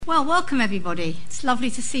Well, welcome everybody. It's lovely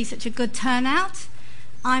to see such a good turnout.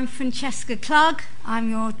 I'm Francesca Klug. I'm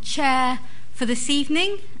your chair for this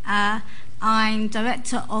evening. I'm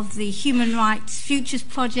director of the Human Rights Futures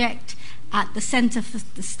Project at the Centre for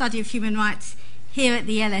the Study of Human Rights here at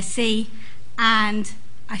the LSE. And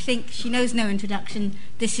I think she knows no introduction.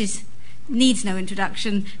 Needs no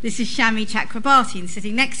introduction. This is Shami Chakrabarti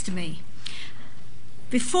sitting next to me.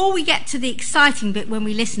 Before we get to the exciting bit when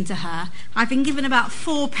we listen to her, I've been given about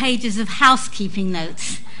 4 pages of housekeeping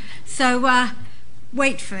notes. So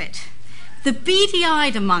wait for it. The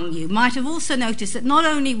beady-eyed among you might have also noticed that not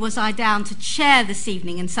only was I down to chair this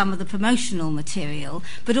evening in some of the promotional material,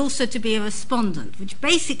 but also to be a respondent, which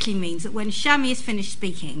basically means that when Shami is finished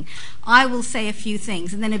speaking, I will say a few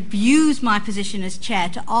things and then abuse my position as chair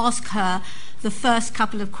to ask her the first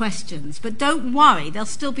couple of questions. But don't worry, there'll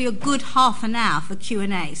still be a good half an hour for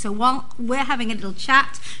Q&A. So while we're having a little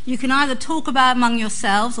chat, you can either talk about among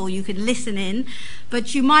yourselves or you can listen in,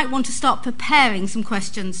 but you might want to start preparing some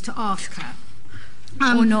questions to ask her.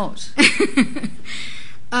 Or not.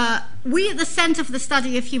 We at the Centre for the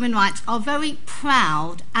Study of Human Rights are very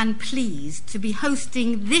proud and pleased to be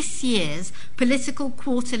hosting this year's Political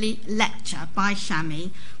Quarterly Lecture by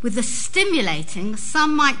Shami with the stimulating,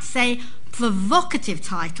 some might say provocative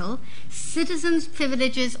title, Citizens'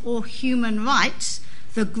 Privileges or Human Rights,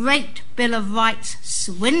 the Great Bill of Rights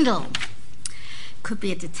Swindle. Could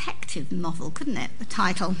be a detective novel, couldn't it, the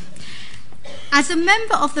title? As a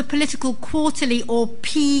member of the Political Quarterly or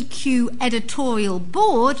PQ editorial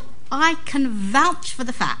board, I can vouch for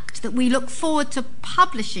the fact that we look forward to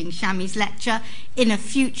publishing Shami's lecture in a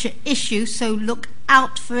future issue, so look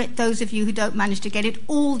out for it, those of you who don't manage to get it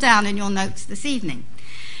all down in your notes this evening.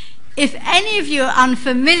 If any of you are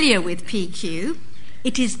unfamiliar with PQ,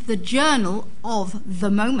 it is the journal of the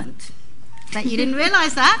moment. Bet you didn't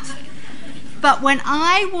realise that? But when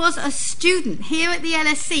I was a student here at the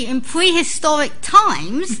LSE in prehistoric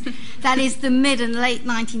times, that is the mid and late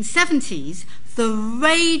 1970s, the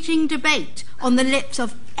raging debate on the lips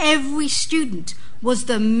of every student was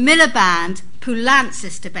the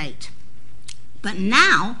Miliband-Poulantzas debate. But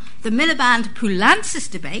now, the Miliband-Poulantzas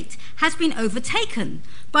debate has been overtaken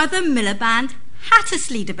by the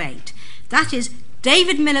Miliband-Hattersley debate. That is,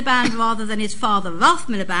 David Miliband rather than his father Ralph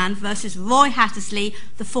Miliband versus Roy Hattersley,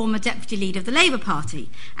 the former deputy leader of the Labour Party.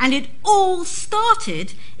 And it all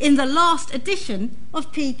started in the last edition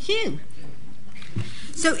of PQ.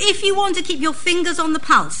 So if you want to keep your fingers on the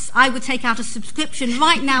pulse, I would take out a subscription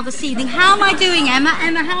right now this evening. How am I doing, Emma?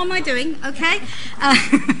 Emma, how am I doing? Okay.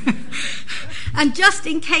 And just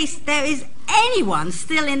in case there is anyone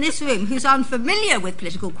still in this room who's unfamiliar with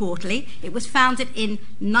Political Quarterly, it was founded in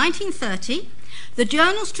 1930. The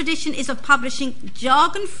journal's tradition is of publishing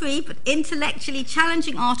jargon-free but intellectually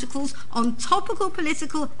challenging articles on topical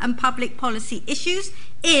political and public policy issues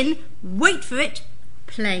in, wait for it,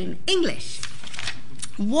 plain English.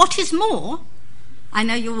 What is more, I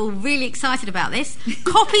know you're all really excited about this,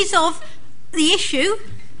 copies of the issue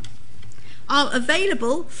are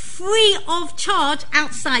available free of charge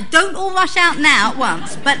outside. Don't all rush out now at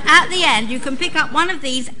once, but at the end you can pick up one of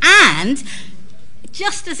these and,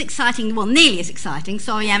 just as exciting, well, nearly as exciting,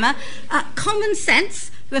 sorry, Emma, Common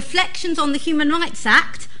Sense, Reflections on the Human Rights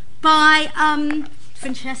Act by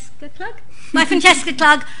Francesca Klug? By Francesca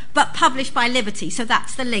Klug, but published by Liberty. So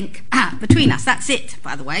that's the link between us. That's it,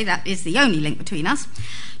 by the way. That is the only link between us.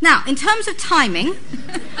 Now, in terms of timing,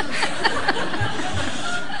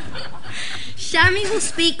 Shami will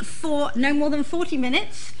speak for no more than 40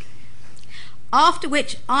 minutes, after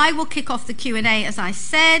which I will kick off the Q&A, as I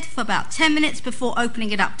said, for about 10 minutes before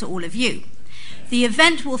opening it up to all of you. The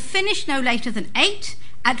event will finish no later than 8,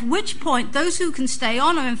 at which point those who can stay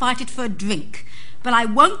on are invited for a drink. But I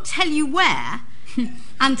won't tell you where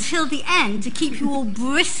until the end to keep you all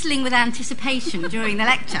bristling with anticipation during the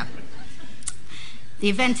lecture. The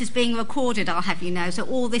event is being recorded, I'll have you know, so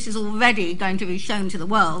all this is already going to be shown to the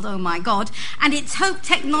world, oh my God. And it's hope,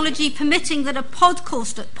 technology permitting, that a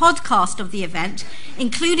podcast of the event,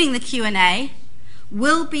 including the Q&A,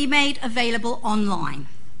 will be made available online.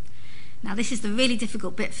 Now, this is the really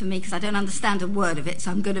difficult bit for me because I don't understand a word of it, so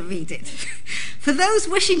I'm going to read it. For those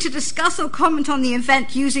wishing to discuss or comment on the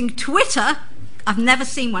event using Twitter, I've never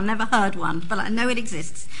seen one, never heard one, but I know it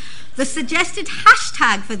exists. The suggested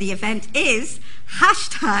hashtag for the event is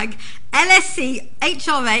hashtag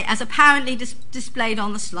LSCHRA, as apparently displayed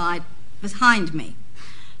on the slide behind me.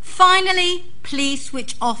 Finally, please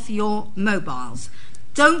switch off your mobiles.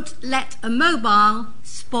 Don't let a mobile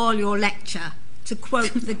spoil your lecture, to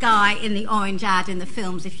quote the guy in the orange ad in the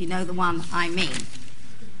films, if you know the one I mean.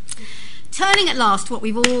 Turning at last to what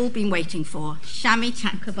we've all been waiting for, Shami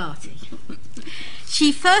Chakrabarti.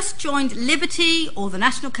 She first joined Liberty, or the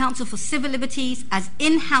National Council for Civil Liberties, as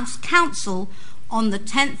In-House Counsel on the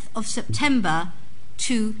 10th of September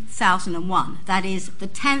 2001. That is, the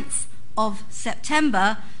 10th of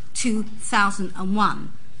September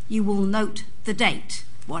 2001. You will note the date,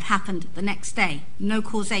 what happened the next day. No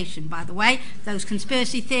causation, by the way, those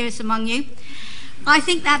conspiracy theorists among you. I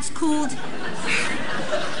think that's called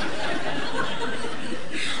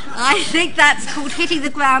hitting the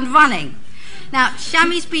ground running. Now,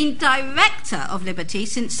 Shami's been Director of Liberty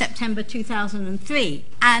since September 2003,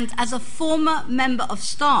 and as a former member of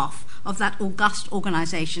staff of that august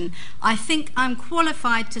organisation, I think I'm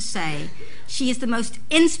qualified to say she is the most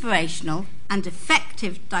inspirational and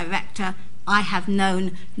effective director I have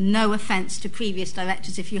known. No offence to previous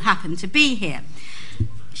directors if you happen to be here.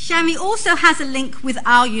 Shami also has a link with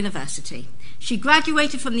our university. She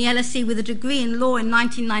graduated from the LSE with a degree in law in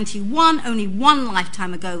 1991, only one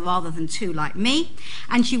lifetime ago rather than two like me,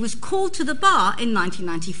 and she was called to the bar in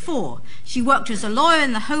 1994. She worked as a lawyer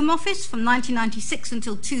in the Home Office from 1996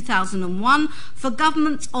 until 2001 for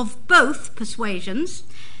governments of both persuasions.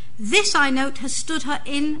 This, I note, has stood her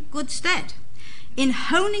in good stead in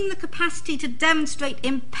honing the capacity to demonstrate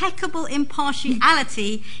impeccable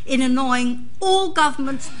impartiality in annoying all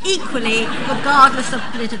governments equally, regardless of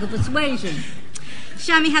political persuasion.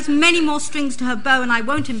 Shami has many more strings to her bow, and I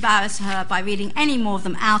won't embarrass her by reading any more of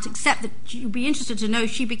them out, except that you'll be interested to know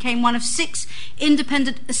she became one of 6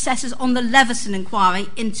 independent assessors on the Leveson inquiry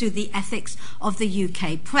into the ethics of the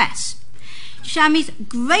UK press. Shami's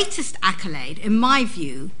greatest accolade, in my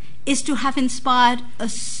view, is to have inspired a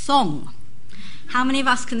song. How many of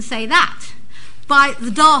us can say that? By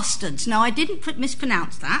the Dastards. Now, I didn't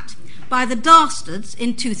mispronounce that. By the Dastards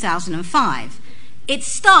in 2005. It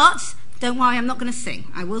starts, don't worry, I'm not going to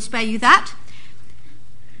sing. I will spare you that.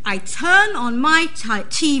 I turn on my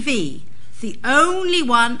TV. The only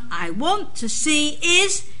one I want to see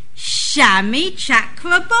is Shami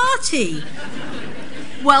Chakrabarti.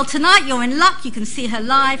 Well, tonight you're in luck. You can see her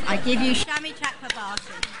live. I give you Shami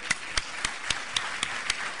Chakrabarti.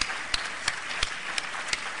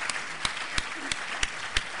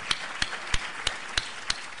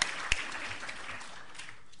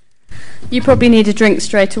 You probably need a drink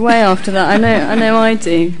straight away after that. I know I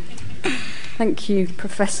do. Thank you,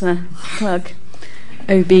 Professor Klug,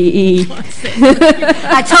 OBE.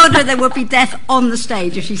 I told her there would be death on the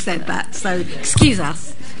stage if she said that, so excuse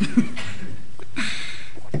us.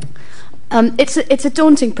 It's a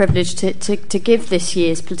daunting privilege to give this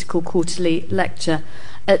year's Political Quarterly lecture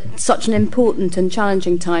at such an important and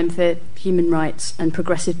challenging time for human rights and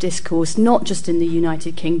progressive discourse, not just in the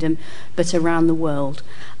United Kingdom, but around the world.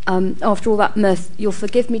 After all that mirth, you'll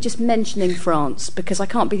forgive me just mentioning France, because I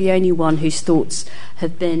can't be the only one whose thoughts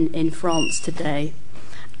have been in France today.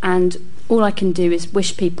 And all I can do is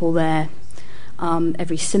wish people there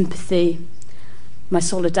every sympathy, my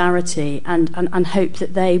solidarity, and hope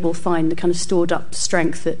that they will find the kind of stored up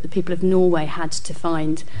strength that the people of Norway had to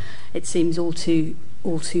find, it seems, all too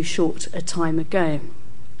short a time ago.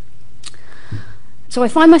 So I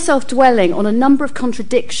find myself dwelling on a number of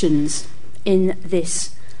contradictions in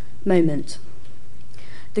this moment.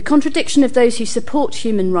 The contradiction of those who support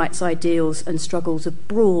human rights ideals and struggles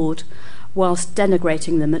abroad whilst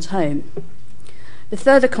denigrating them at home. The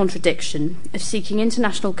further contradiction of seeking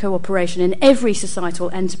international cooperation in every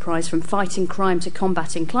societal enterprise, from fighting crime to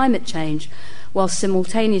combating climate change, while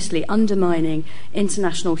simultaneously undermining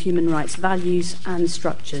international human rights values and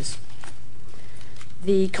structures.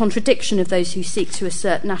 The contradiction of those who seek to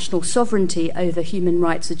assert national sovereignty over human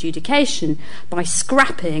rights adjudication by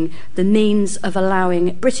scrapping the means of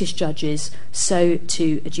allowing British judges so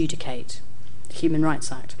to adjudicate the Human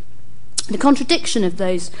Rights Act. The contradiction of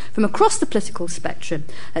those from across the political spectrum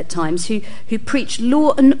at times who preach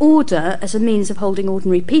law and order as a means of holding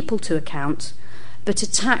ordinary people to account, but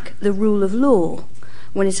attack the rule of law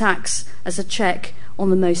when it acts as a check on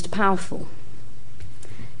the most powerful.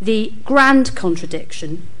 The grand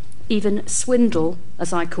contradiction, even swindle,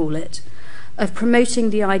 as I call it, of promoting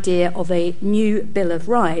the idea of a new Bill of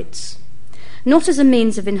Rights, not as a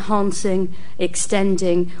means of enhancing,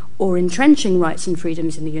 extending, or entrenching rights and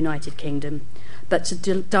freedoms in the United Kingdom, but to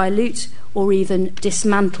dilute or even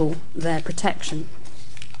dismantle their protection.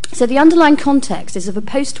 So the underlying context is of a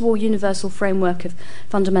post-war universal framework of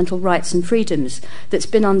fundamental rights and freedoms that's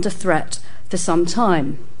been under threat for some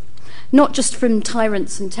time. Not just from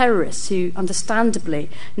tyrants and terrorists who understandably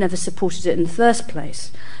never supported it in the first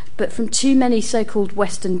place, but from too many so-called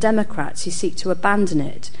Western democrats who seek to abandon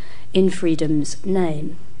it in freedom's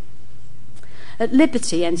name. At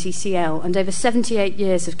Liberty, NCCL, and over 78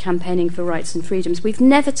 years of campaigning for rights and freedoms, we've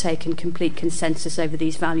never taken complete consensus over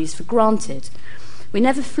these values for granted. We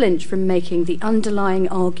never flinch from making the underlying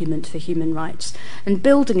argument for human rights and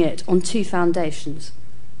building it on two foundations.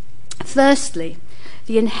 Firstly,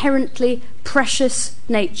 the inherently precious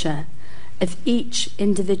nature of each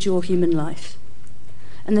individual human life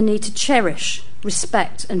and the need to cherish,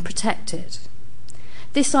 respect, and protect it.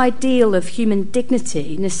 This ideal of human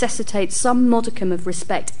dignity necessitates some modicum of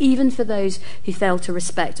respect, even for those who fail to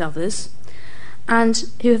respect others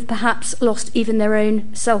and who have perhaps lost even their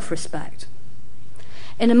own self-respect.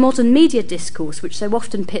 In a modern media discourse, which so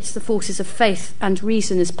often pits the forces of faith and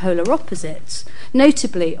reason as polar opposites,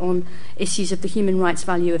 notably on issues of the human rights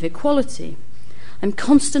value of equality, I'm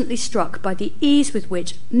constantly struck by the ease with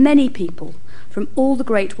which many people from all the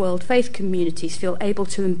great world faith communities feel able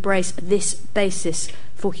to embrace this basis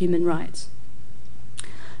for human rights.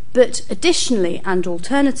 But additionally and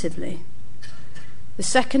alternatively, the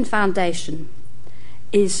second foundation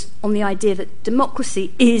is on the idea that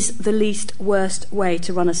democracy is the least worst way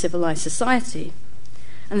to run a civilised society,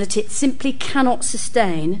 and that it simply cannot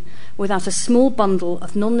sustain without a small bundle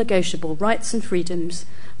of non-negotiable rights and freedoms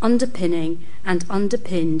underpinning and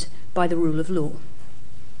underpinned by the rule of law.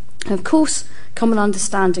 And of course, common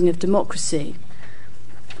understanding of democracy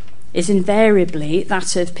is invariably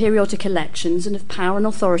that of periodic elections and of power and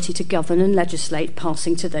authority to govern and legislate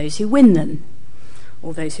passing to those who win them,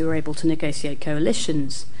 or those who are able to negotiate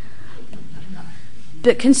coalitions.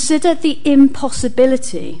 But consider the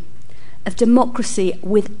impossibility of democracy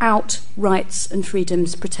without rights and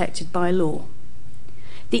freedoms protected by law.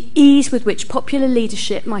 The ease with which popular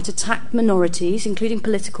leadership might attack minorities, including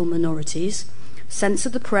political minorities, censor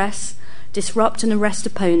the press, disrupt and arrest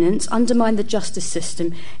opponents, undermine the justice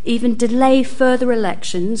system, even delay further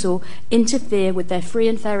elections or interfere with their free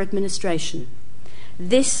and fair administration.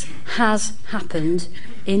 This has happened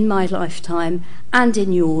in my lifetime and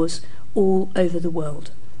in yours all over the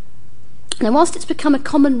world. Now, whilst it's become a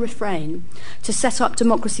common refrain to set up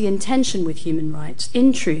democracy in tension with human rights,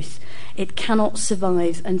 in truth, it cannot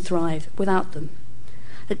survive and thrive without them.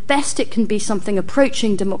 At best, it can be something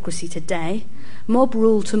approaching democracy today, mob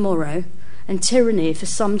rule tomorrow, and tyranny for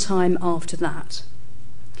some time after that.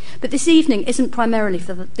 But this evening isn't primarily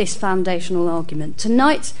for this foundational argument.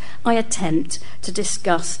 Tonight, I attempt to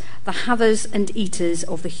discuss the havers and eaters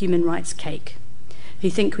of the human rights cake, who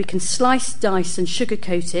think we can slice, dice, and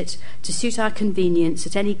sugarcoat it to suit our convenience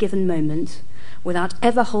at any given moment, without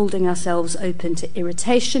ever holding ourselves open to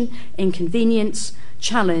irritation, inconvenience,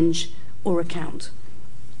 challenge, or account.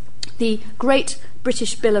 The great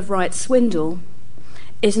British Bill of Rights swindle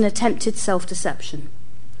is an attempted self-deception,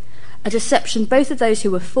 a deception both of those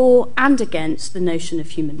who are for and against the notion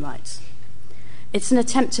of human rights. It's an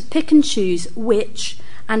attempt to pick and choose which,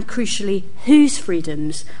 and crucially, whose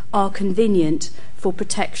freedoms are convenient for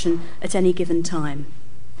protection at any given time.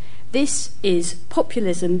 This is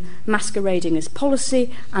populism masquerading as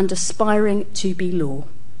policy and aspiring to be law.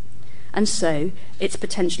 And so it's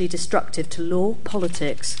potentially destructive to law,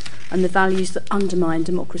 politics, and the values that undermine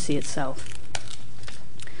democracy itself.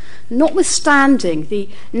 Notwithstanding the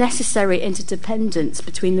necessary interdependence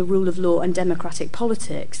between the rule of law and democratic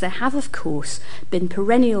politics, there have, of course, been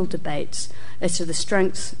perennial debates as to the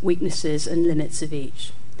strengths, weaknesses, and limits of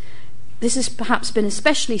each. This has perhaps been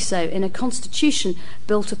especially so in a constitution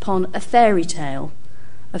built upon a fairy tale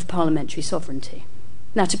of parliamentary sovereignty.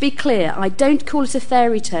 Now, to be clear, I don't call it a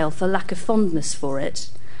fairy tale for lack of fondness for it,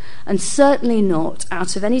 and certainly not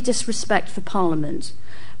out of any disrespect for Parliament,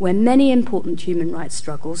 where many important human rights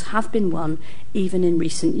struggles have been won even in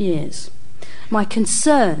recent years. My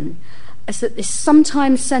concern is that this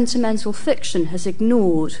sometimes sentimental fiction has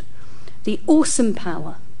ignored the awesome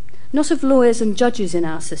power, not of lawyers and judges in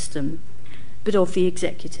our system, but of the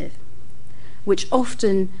executive, which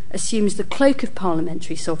often assumes the cloak of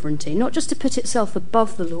parliamentary sovereignty, not just to put itself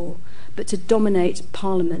above the law, but to dominate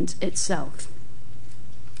Parliament itself.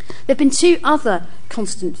 There have been two other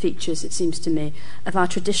constant features, it seems to me, of our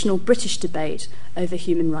traditional British debate over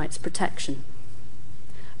human rights protection.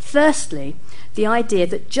 Firstly, the idea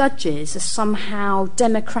that judges are somehow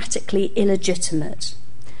democratically illegitimate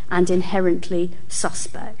and inherently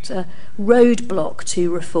suspect, a roadblock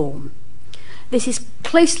to reform. This is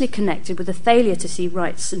closely connected with a failure to see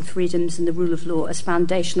rights and freedoms and the rule of law as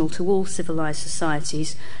foundational to all civilised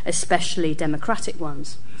societies, especially democratic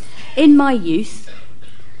ones. In my youth,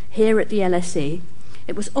 here at the LSE,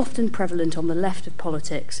 it was often prevalent on the left of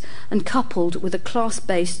politics and coupled with a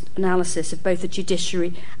class-based analysis of both the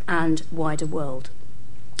judiciary and wider world.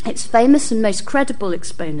 Its famous and most credible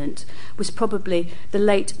exponent was probably the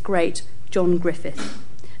late, great John Griffith.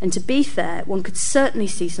 And to be fair, one could certainly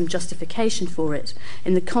see some justification for it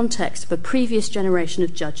in the context of a previous generation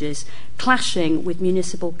of judges clashing with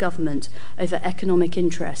municipal government over economic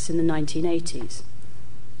interests in the 1980s.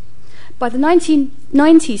 By the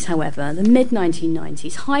 1990s, however, the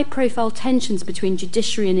mid-1990s, high-profile tensions between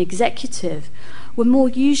judiciary and executive were more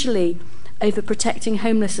usually over protecting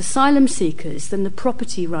homeless asylum seekers than the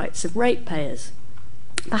property rights of ratepayers.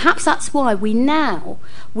 Perhaps that's why we now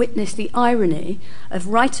witness the irony of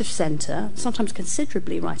right-of-centre, sometimes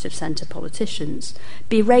considerably right-of-centre politicians,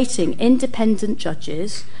 berating independent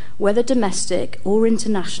judges, whether domestic or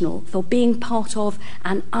international, for being part of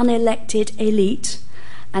an unelected elite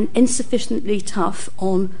and insufficiently tough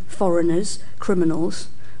on foreigners, criminals,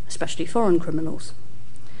 especially foreign criminals.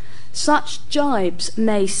 Such jibes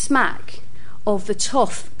may smack of the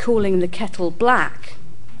toff calling the kettle black,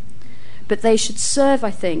 but they should serve,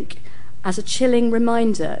 I think, as a chilling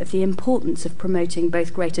reminder of the importance of promoting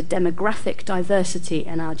both greater demographic diversity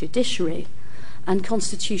in our judiciary and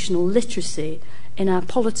constitutional literacy in our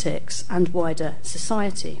politics and wider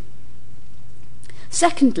society.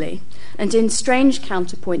 Secondly, and in strange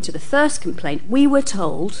counterpoint to the first complaint, we were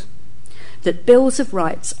told that bills of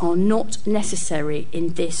rights are not necessary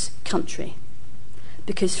in this country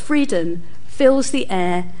because freedom fills the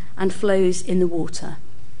air and flows in the water.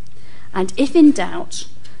 And if in doubt,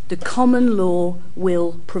 the common law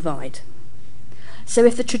will provide. So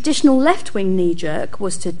if the traditional left-wing knee-jerk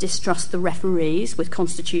was to distrust the referees with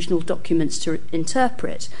constitutional documents to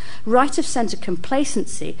interpret, right-of-centre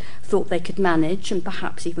complacency thought they could manage, and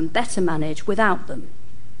perhaps even better manage, without them.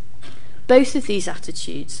 Both of these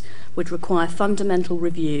attitudes would require fundamental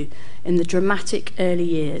review in the dramatic early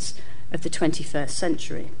years of the 21st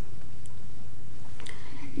century.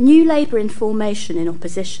 New Labour in formation in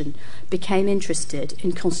opposition became interested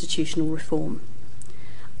in constitutional reform.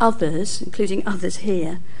 Others, including others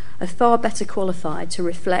here, are far better qualified to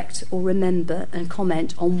reflect or remember and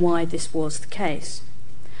comment on why this was the case.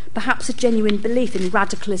 Perhaps a genuine belief in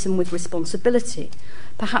radicalism with responsibility,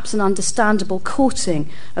 perhaps an understandable courting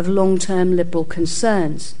of long-term liberal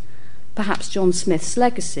concerns, perhaps John Smith's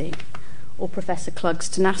legacy, or Professor Klug's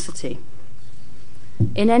tenacity.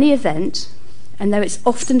 In any event, and though it's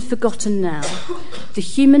often forgotten now, the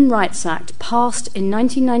Human Rights Act passed in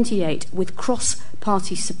 1998 with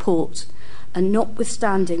cross-party support, and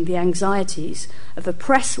notwithstanding the anxieties of a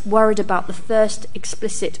press worried about the first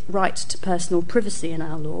explicit right to personal privacy in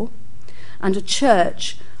our law, and a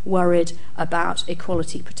church worried about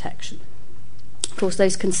equality protection. Of course,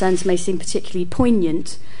 those concerns may seem particularly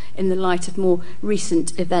poignant in the light of more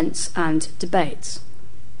recent events and debates.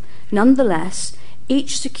 Nonetheless,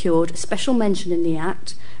 each secured a special mention in the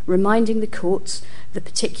Act, reminding the courts the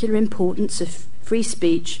particular importance of free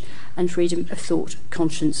speech and freedom of thought,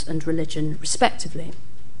 conscience and religion, respectively.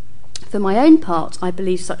 For my own part, I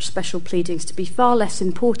believe such special pleadings to be far less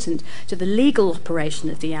important to the legal operation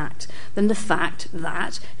of the Act than the fact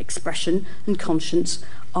that expression and conscience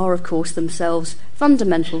are, of course, themselves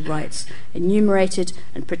fundamental rights enumerated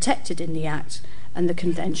and protected in the Act and the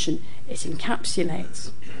Convention it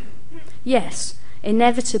encapsulates. Yes,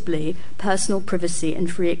 inevitably, personal privacy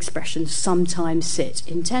and free expression sometimes sit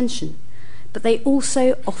in tension, but they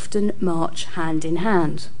also often march hand in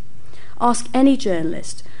hand. Ask any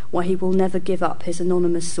journalist why he will never give up his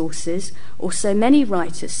anonymous sources, or so many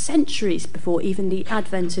writers centuries before even the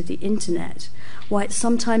advent of the internet, why it's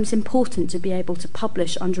sometimes important to be able to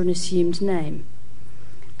publish under an assumed name.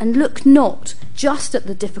 And look not just at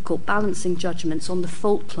the difficult balancing judgments on the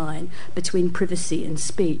fault line between privacy and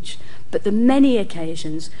speech, but the many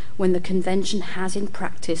occasions when the Convention has in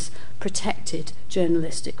practice protected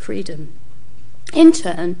journalistic freedom. In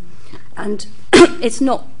turn, and it's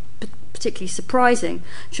not particularly surprising,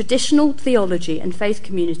 traditional theology and faith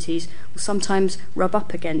communities will sometimes rub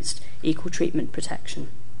up against equal treatment protection.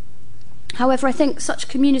 However, I think such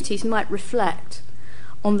communities might reflect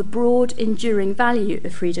on the broad, enduring value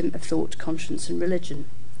of freedom of thought, conscience and religion.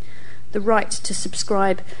 The right to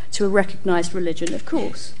subscribe to a recognised religion, of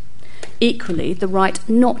course. Equally, the right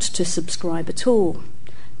not to subscribe at all.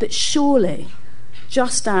 But surely,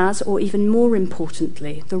 just as, or even more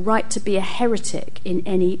importantly, the right to be a heretic in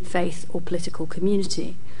any faith or political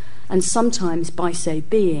community, and sometimes, by so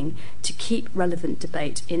being, to keep relevant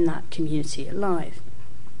debate in that community alive.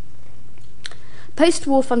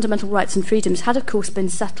 Post-war fundamental rights and freedoms had, of course, been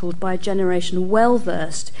settled by a generation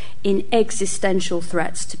well-versed in existential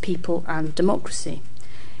threats to people and democracy,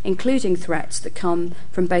 including threats that come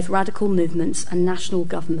from both radical movements and national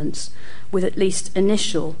governments with at least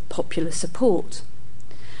initial popular support.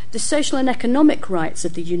 The social and economic rights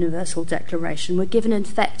of the Universal Declaration were given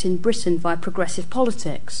effect in Britain via progressive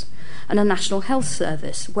politics and a national health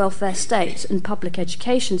service, welfare state and public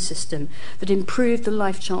education system that improved the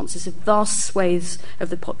life chances of vast swathes of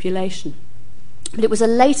the population. But it was a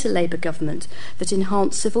later Labour government that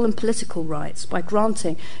enhanced civil and political rights by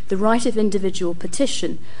granting the right of individual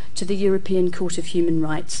petition to the European Court of Human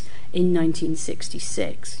Rights in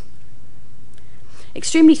 1966.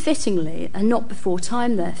 Extremely fittingly, and not before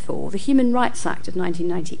time therefore, the Human Rights Act of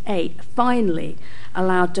 1998 finally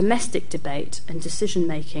allowed domestic debate and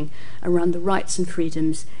decision-making around the rights and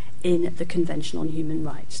freedoms in the Convention on Human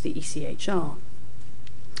Rights, the ECHR.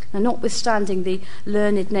 Now, notwithstanding the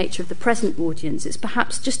learned nature of the present audience, it's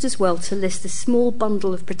perhaps just as well to list a small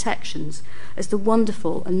bundle of protections as the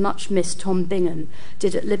wonderful and much-missed Tom Bingham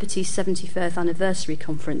did at Liberty's 75th anniversary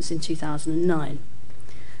conference in 2009.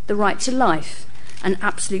 The right to life and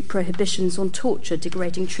absolute prohibitions on torture,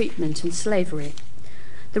 degrading treatment and slavery.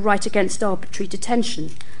 The right against arbitrary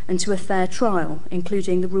detention and to a fair trial,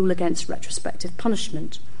 including the rule against retrospective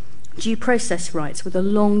punishment. Due process rights with a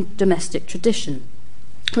long domestic tradition.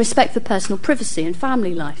 Respect for personal privacy and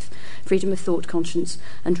family life, freedom of thought, conscience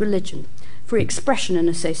and religion, free expression and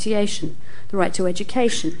association, the right to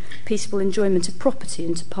education, peaceful enjoyment of property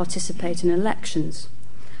and to participate in elections.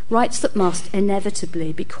 Rights that must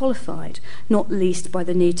inevitably be qualified, not least by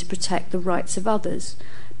the need to protect the rights of others,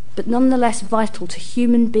 but nonetheless vital to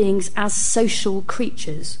human beings as social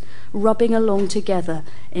creatures, rubbing along together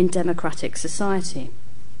in democratic society.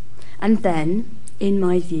 And then, in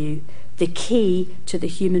my view, the key to the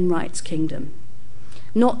human rights kingdom,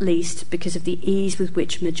 not least because of the ease with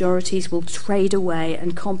which majorities will trade away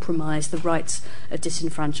and compromise the rights of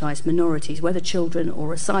disenfranchised minorities, whether children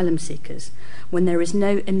or asylum seekers, when there is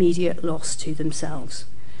no immediate loss to themselves.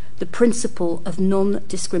 The principle of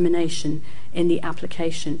non-discrimination in the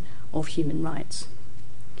application of human rights.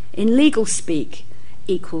 In legal speak,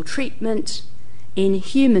 equal treatment. In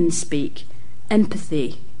human speak,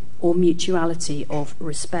 empathy or mutuality of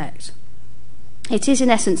respect. It is, in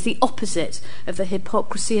essence, the opposite of the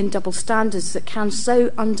hypocrisy and double standards that can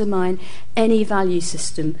so undermine any value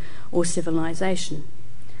system or civilization.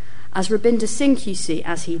 As Rabinder Singh QC,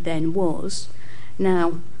 as he then was,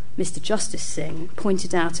 now Mr. Justice Singh,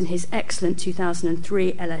 pointed out in his excellent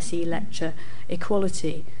 2003 LSE lecture,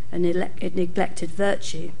 Equality, a Neglected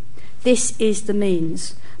Virtue, this is the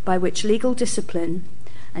means by which legal discipline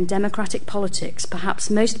and democratic politics perhaps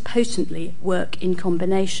most potently work in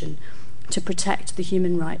combination to protect the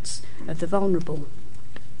human rights of the vulnerable.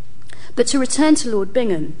 But to return to Lord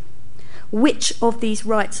Bingham, which of these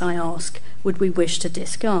rights, I ask, would we wish to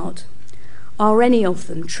discard? Are any of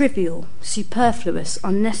them trivial, superfluous,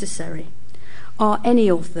 unnecessary? Are any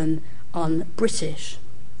of them un-British?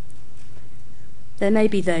 There may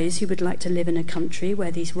be those who would like to live in a country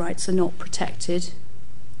where these rights are not protected,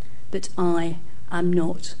 but I am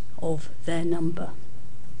not of their number.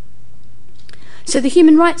 So the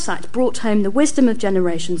Human Rights Act brought home the wisdom of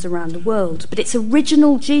generations around the world, but its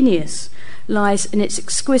original genius lies in its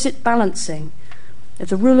exquisite balancing of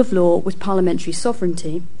the rule of law with parliamentary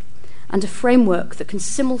sovereignty and a framework that can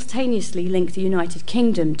simultaneously link the United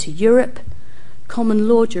Kingdom to Europe, common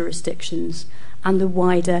law jurisdictions, and the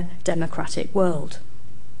wider democratic world.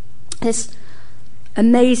 This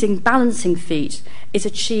amazing balancing feat is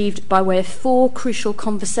achieved by way of four crucial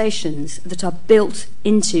conversations that are built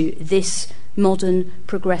into this modern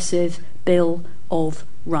progressive Bill of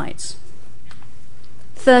Rights.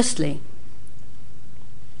 Firstly,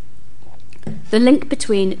 the link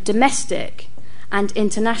between domestic and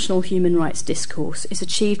international human rights discourse is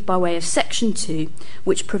achieved by way of Section 2,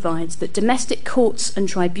 which provides that domestic courts and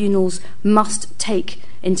tribunals must take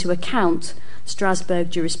into account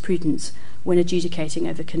Strasbourg jurisprudence when adjudicating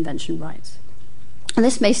over convention rights. And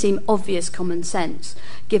this may seem obvious common sense,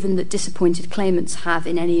 given that disappointed claimants have,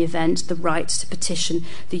 in any event, the right to petition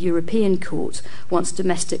the European Court once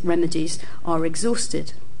domestic remedies are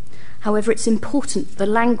exhausted. However, it's important that the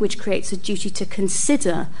language creates a duty to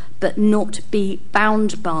consider but not be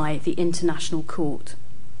bound by the International Court.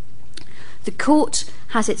 The Court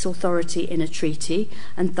has its authority in a treaty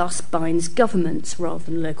and thus binds governments rather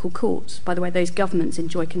than local courts. By the way, those governments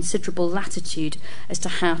enjoy considerable latitude as to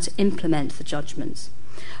how to implement the judgments.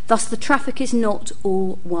 Thus, the traffic is not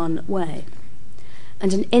all one way.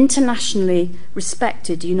 And an internationally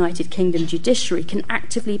respected United Kingdom judiciary can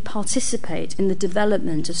actively participate in the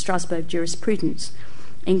development of Strasbourg jurisprudence,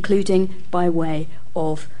 including by way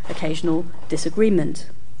of occasional disagreement,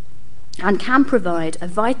 and can provide a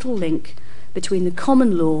vital link between the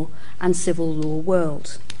common law and civil law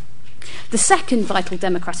world. The second vital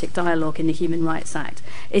democratic dialogue in the Human Rights Act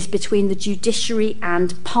is between the judiciary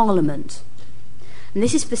and Parliament. And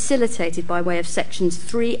this is facilitated by way of sections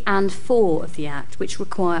 3 and 4 of the Act, which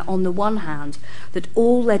require, on the one hand, that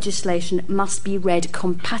all legislation must be read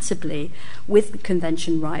compatibly with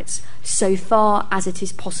Convention rights so far as it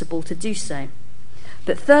is possible to do so,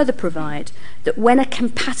 but further provide that when a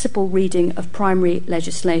compatible reading of primary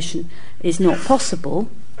legislation is not possible,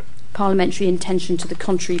 parliamentary intention to the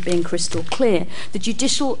contrary being crystal clear, the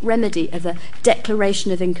judicial remedy of a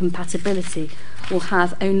declaration of incompatibility will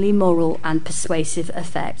have only moral and persuasive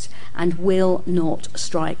effect and will not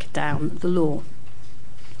strike down the law.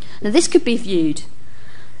 Now, this could be viewed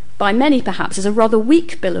by many perhaps as a rather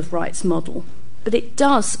weak Bill of Rights model, but it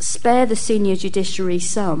does spare the senior judiciary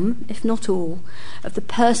some, if not all, of the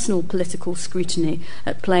personal political scrutiny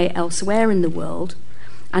at play elsewhere in the world,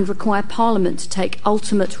 and require Parliament to take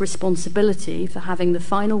ultimate responsibility for having the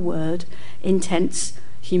final word in tense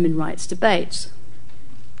human rights debates.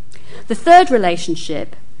 The third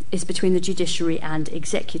relationship is between the judiciary and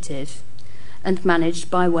executive, and managed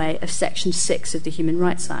by way of Section 6 of the Human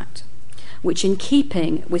Rights Act, which, in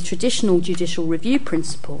keeping with traditional judicial review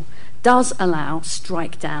principle, does allow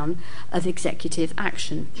strike down of executive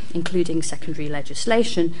action, including secondary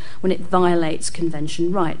legislation, when it violates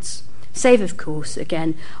Convention rights, save, of course,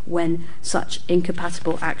 again, when such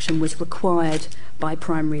incompatible action was required by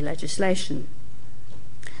primary legislation.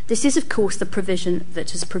 This is, of course, the provision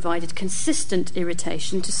that has provided consistent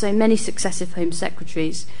irritation to so many successive Home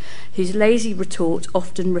Secretaries, whose lazy retort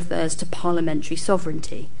often refers to parliamentary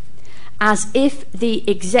sovereignty, as if the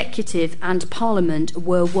executive and Parliament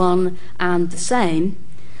were one and the same,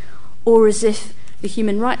 or as if the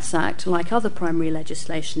Human Rights Act, like other primary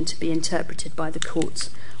legislation to be interpreted by the courts,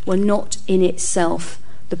 were not in itself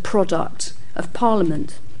the product of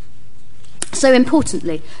Parliament. So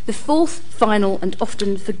importantly, the fourth, final and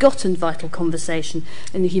often forgotten vital conversation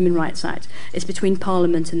in the Human Rights Act is between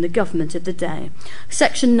Parliament and the government of the day.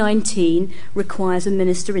 Section 19 requires a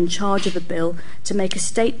minister in charge of a bill to make a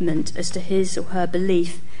statement as to his or her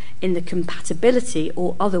belief in the compatibility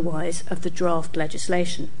or otherwise of the draft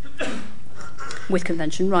legislation with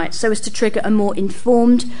Convention rights, so as to trigger a more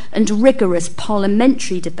informed and rigorous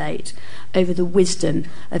parliamentary debate over the wisdom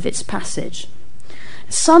of its passage.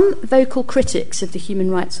 Some vocal critics of the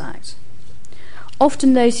Human Rights Act,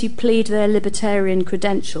 often those who plead their libertarian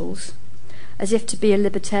credentials, as if to be a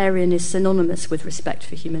libertarian is synonymous with respect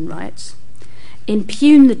for human rights,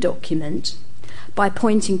 impugn the document by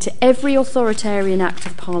pointing to every authoritarian act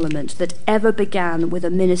of Parliament that ever began with a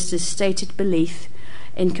minister's stated belief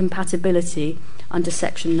in compatibility under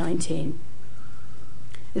Section 19.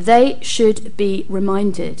 They should be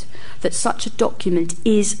reminded that such a document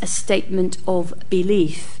is a statement of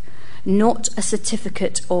belief, not a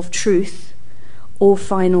certificate of truth or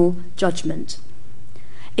final judgment.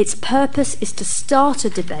 Its purpose is to start a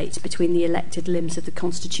debate between the elected limbs of the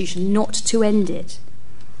Constitution, not to end it.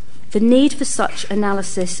 The need for such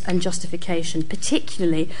analysis and justification,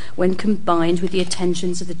 particularly when combined with the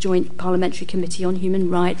attentions of the Joint Parliamentary Committee on Human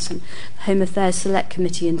Rights and Home Affairs Select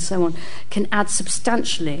Committee and so on, can add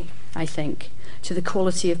substantially, I think, to the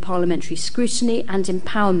quality of parliamentary scrutiny and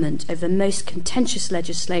empowerment over the most contentious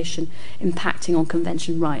legislation impacting on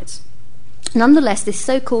Convention rights. Nonetheless, this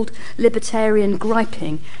so-called libertarian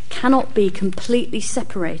griping cannot be completely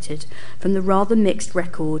separated from the rather mixed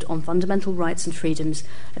record on fundamental rights and freedoms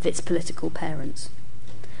of its political parents.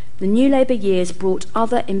 The New Labour years brought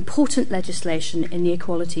other important legislation in the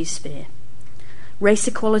equalities sphere. Race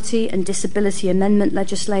equality and disability amendment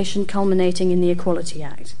legislation culminating in the Equality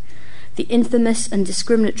Act. The infamous and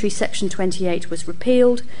discriminatory Section 28 was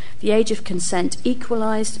repealed, the age of consent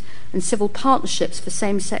equalised, and civil partnerships for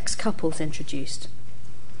same-sex couples introduced.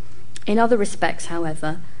 In other respects,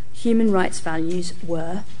 however, human rights values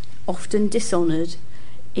were often dishonoured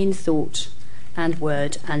in thought and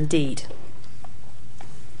word and deed.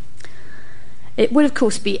 It would, of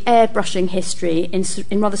course, be airbrushing history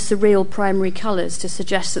in rather surreal primary colours to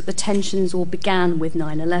suggest that the tensions all began with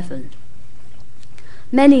 9/11.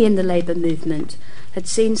 Many in the Labour movement had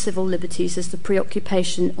seen civil liberties as the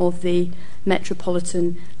preoccupation of the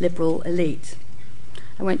metropolitan liberal elite.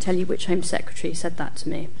 I won't tell you which Home Secretary said that to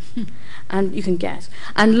me, and you can guess.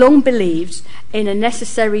 And long believed in a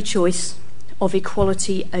necessary choice of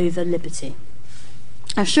equality over liberty.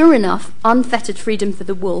 Now, sure enough, unfettered freedom for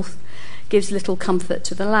the wolf gives little comfort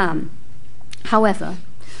to the lamb. However,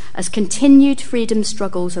 as continued freedom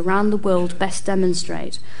struggles around the world best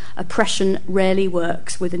demonstrate, oppression rarely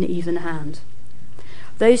works with an even hand.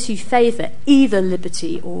 those who favour either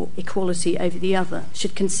liberty or equality over the other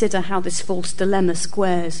should consider how this false dilemma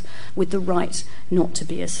squares with the right not to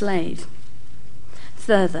be a slave.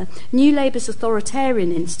 Further, New Labour's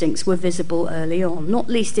authoritarian instincts were visible early on, not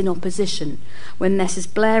least in opposition, when Messrs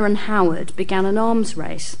Blair and Howard began an arms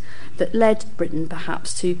race that led Britain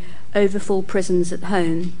perhaps to overfull prisons at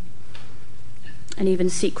home and even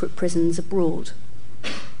secret prisons abroad.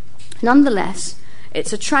 Nonetheless,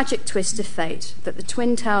 it's a tragic twist of fate that the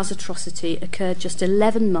Twin Towers atrocity occurred just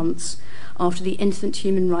 11 months after the Infant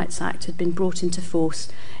Human Rights Act had been brought into force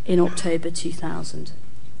in October 2000.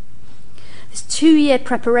 This 2-year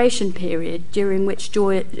preparation period, during which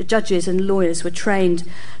judges and lawyers were trained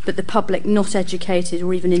but the public not educated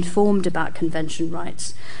or even informed about convention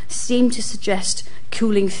rights, seemed to suggest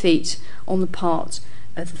cooling feet on the part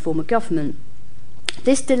of the former government.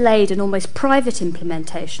 This delayed and almost private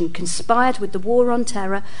implementation conspired with the war on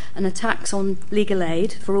terror and attacks on legal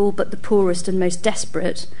aid for all but the poorest and most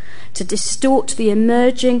desperate to distort the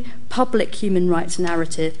emerging public human rights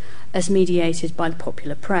narrative as mediated by the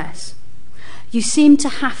popular press. You seem to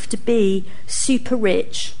have to be super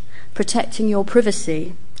rich, protecting your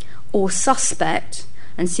privacy, or suspect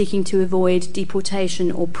and seeking to avoid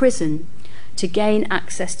deportation or prison to gain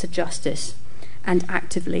access to justice and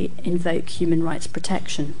actively invoke human rights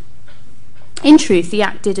protection. In truth, the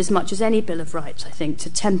Act did as much as any Bill of Rights, I think,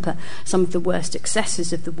 to temper some of the worst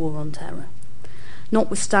excesses of the war on terror.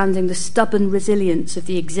 Notwithstanding the stubborn resilience of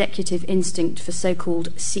the executive instinct for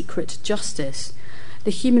so-called secret justice, the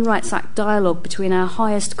Human Rights Act dialogue between our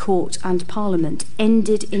highest court and Parliament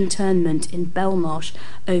ended internment in Belmarsh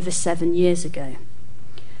over 7 years ago.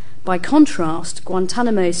 By contrast,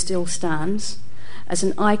 Guantanamo still stands as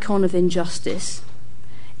an icon of injustice,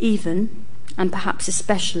 even, and perhaps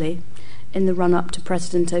especially, in the run-up to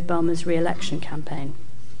President Obama's re-election campaign.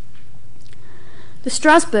 The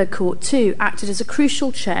Strasbourg Court, too, acted as a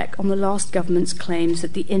crucial check on the last government's claims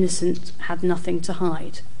that the innocent had nothing to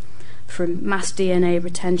hide, from mass DNA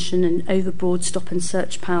retention and overbroad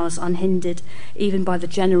stop-and-search powers unhindered even by the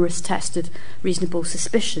generous test of reasonable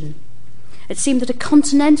suspicion. It seemed that a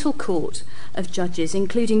continental court of judges,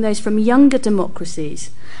 including those from younger democracies,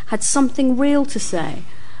 had something real to say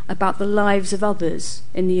about the lives of others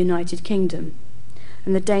in the United Kingdom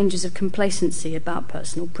and the dangers of complacency about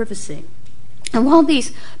personal privacy. And while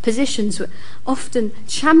these positions were often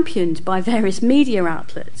championed by various media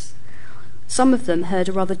outlets, some of them heard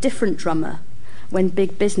a rather different drummer when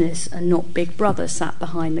big business and not Big Brother sat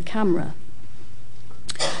behind the camera.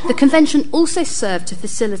 The Convention also served to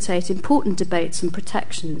facilitate important debates and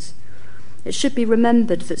protections. It should be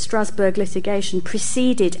remembered that Strasbourg litigation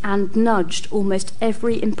preceded and nudged almost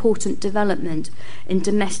every important development in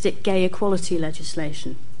domestic gay equality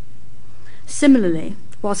legislation. Similarly,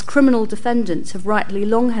 whilst criminal defendants have rightly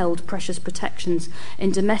long held precious protections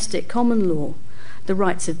in domestic common law, the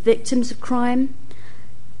rights of victims of crime,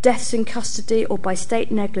 deaths in custody or by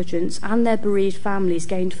state negligence, and their bereaved families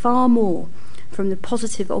gained far more from the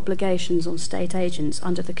positive obligations on state agents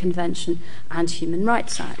under the Convention and Human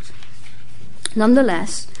Rights Act.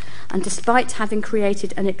 Nonetheless, and despite having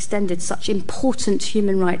created and extended such important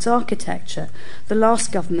human rights architecture, the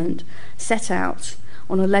last government set out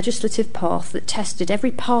on a legislative path that tested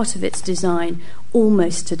every part of its design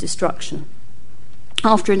almost to destruction.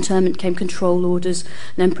 After internment came control orders,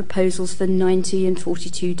 then proposals for 90 and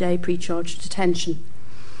 42-day pre-charge detention.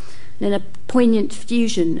 In a poignant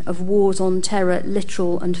fusion of wars on terror,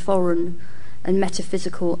 literal and foreign, and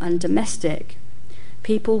metaphysical and domestic,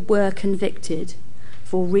 people were convicted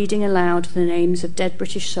for reading aloud the names of dead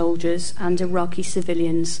British soldiers and Iraqi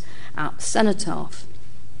civilians at the cenotaph.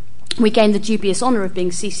 We gained the dubious honour of being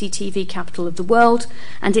CCTV capital of the world,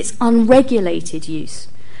 and its unregulated use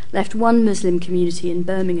left one Muslim community in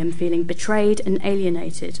Birmingham feeling betrayed and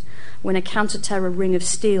alienated when a counter-terror ring of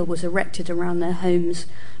steel was erected around their homes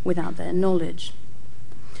without their knowledge.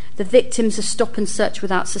 The victims of stop and search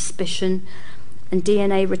without suspicion and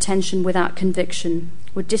DNA retention without conviction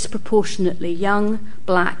were disproportionately young,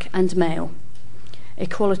 black and male,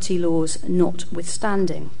 equality laws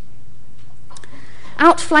notwithstanding.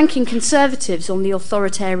 Outflanking Conservatives on the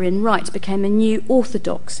authoritarian right became a new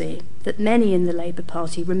orthodoxy that many in the Labour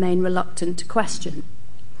Party remain reluctant to question.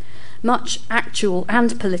 Much actual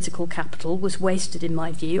and political capital was wasted, in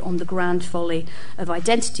my view, on the grand folly of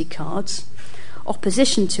identity cards,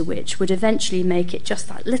 opposition to which would eventually make it just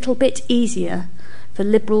that little bit easier for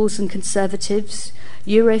liberals and conservatives,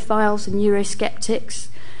 Europhiles and Eurosceptics,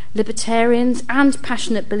 libertarians and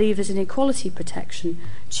passionate believers in equality protection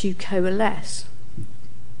to coalesce.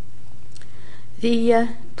 The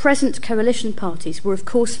present coalition parties were, of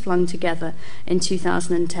course, flung together in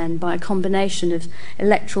 2010 by a combination of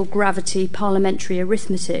electoral gravity, parliamentary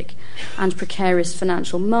arithmetic, and precarious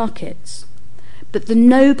financial markets. But the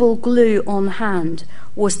noble glue on hand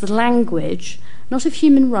was the language, not of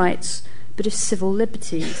human rights, but of civil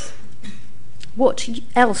liberties. What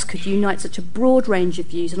else could unite such a broad range of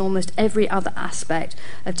views on almost every other aspect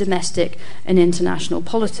of domestic and international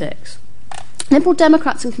politics? Liberal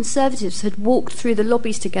Democrats and Conservatives had walked through the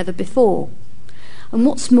lobbies together before, and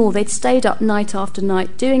what's more, they'd stayed up night after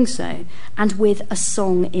night doing so, and with a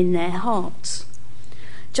song in their hearts.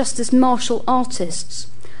 Just as martial artists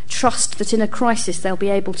trust that in a crisis they'll be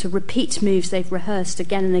able to repeat moves they've rehearsed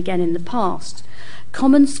again and again in the past,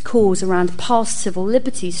 common cause around past civil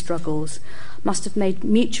liberties struggles must have made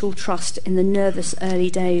mutual trust in the nervous early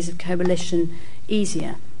days of coalition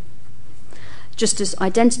easier. Just as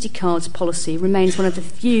identity cards policy remains one of the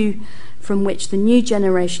few from which the new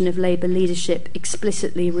generation of Labour leadership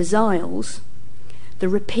explicitly resiles, the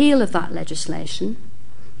repeal of that legislation,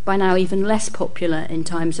 by now even less popular in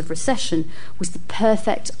times of recession, was the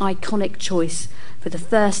perfect iconic choice for the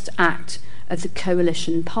first act of the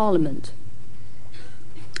coalition parliament.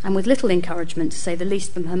 And with little encouragement, to say the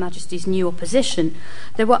least, from Her Majesty's new opposition,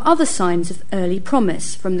 there were other signs of early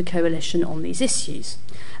promise from the coalition on these issues.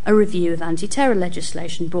 A review of anti-terror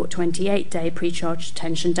legislation brought 28-day pre-charge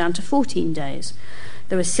detention down to 14 days,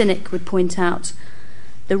 though a cynic would point out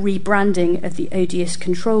the rebranding of the odious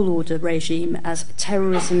control order regime as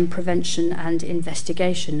terrorism prevention and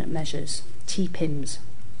investigation measures, TPIMs.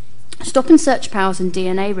 Stop and search powers and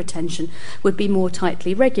DNA retention would be more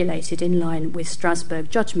tightly regulated in line with Strasbourg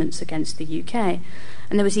judgments against the UK.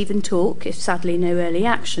 And there was even talk, if sadly no early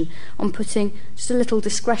action, on putting just a little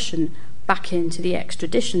discretion back into the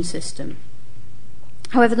extradition system.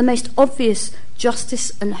 However, the most obvious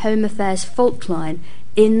justice and home affairs fault line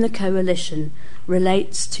in the coalition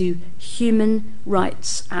relates to human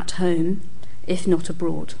rights at home, if not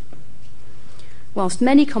abroad. Whilst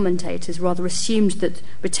many commentators rather assumed that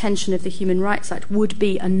retention of the Human Rights Act would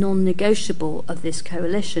be a non-negotiable of this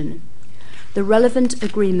coalition, the relevant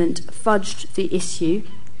agreement fudged the issue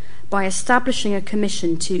by establishing a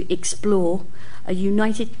commission to explore a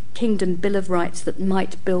United Kingdom Bill of Rights that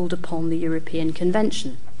might build upon the European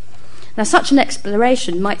Convention. Now, such an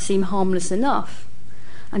exploration might seem harmless enough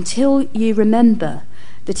until you remember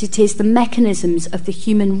that it is the mechanisms of the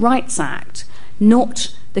Human Rights Act,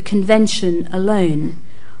 not the Convention alone,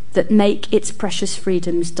 that make its precious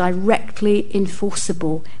freedoms directly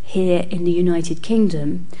enforceable here in the United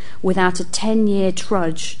Kingdom without a 10-year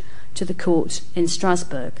trudge to the court in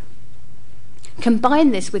Strasbourg.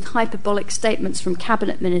 Combine this with hyperbolic statements from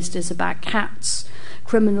cabinet ministers about cats,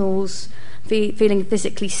 criminals, feeling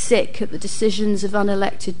physically sick at the decisions of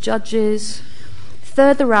unelected judges.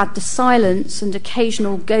 Further add the silence and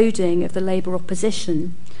occasional goading of the Labour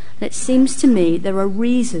opposition, and it seems to me there are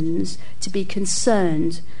reasons to be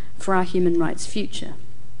concerned for our human rights future.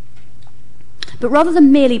 But rather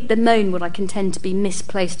than merely bemoan what I contend to be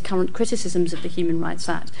misplaced current criticisms of the Human Rights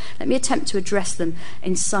Act, let me attempt to address them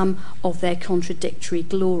in some of their contradictory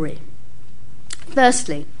glory.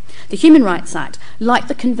 Firstly, the Human Rights Act, like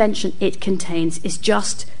the Convention it contains, is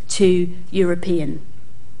just too European.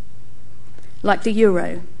 Like the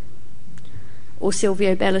Euro, or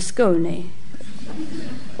Silvio Berlusconi,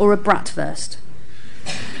 or a Bratwurst.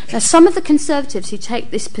 Now, some of the Conservatives who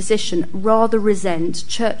take this position rather resent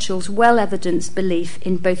Churchill's well-evidenced belief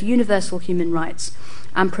in both universal human rights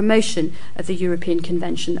and promotion of the European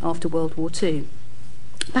Convention after World War II.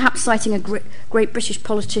 Perhaps citing a great British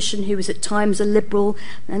politician who was at times a liberal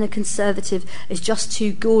and a conservative is just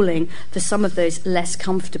too galling for some of those less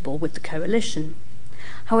comfortable with the coalition.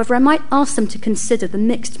 However, I might ask them to consider the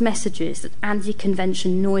mixed messages that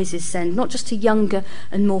anti-convention noises send, not just to younger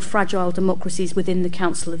and more fragile democracies within the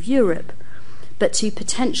Council of Europe, but to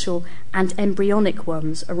potential and embryonic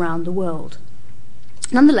ones around the world.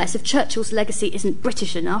 Nonetheless, if Churchill's legacy isn't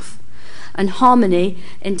British enough, and harmony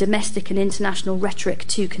in domestic and international rhetoric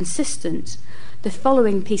too consistent, the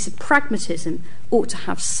following piece of pragmatism ought to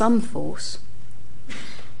have some force.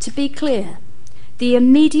 To be clear, the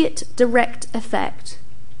immediate direct effect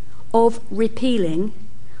of repealing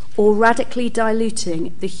or radically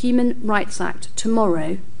diluting the Human Rights Act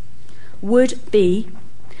tomorrow would be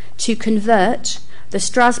to convert the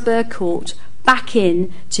Strasbourg Court back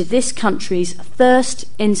in to this country's first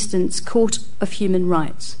instance Court of Human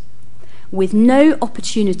Rights, with no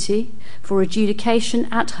opportunity for adjudication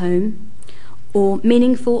at home or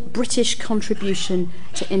meaningful British contribution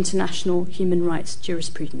to international human rights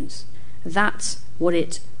jurisprudence. That's what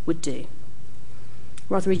it would do.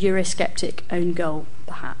 rather a Eurosceptic own goal,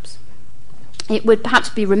 perhaps. It would perhaps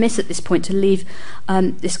be remiss at this point to leave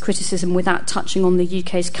this criticism without touching on the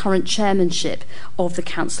UK's current chairmanship of the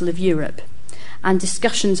Council of Europe and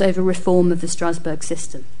discussions over reform of the Strasbourg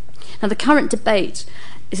system. Now, the current debate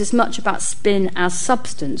is as much about spin as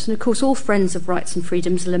substance, and of course all friends of rights and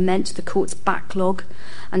freedoms lament the court's backlog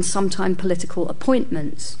and sometimes political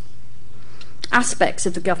appointments. Aspects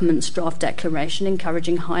of the government's draft declaration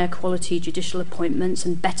encouraging higher quality judicial appointments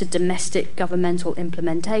and better domestic governmental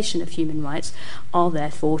implementation of human rights are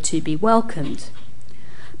therefore to be welcomed.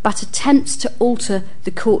 But attempts to alter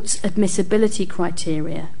the court's admissibility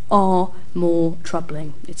criteria are more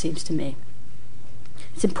troubling, it seems to me.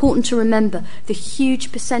 It's important to remember the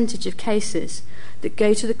huge percentage of cases that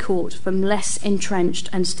go to the court from less entrenched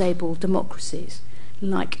and stable democracies,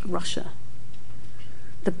 like Russia.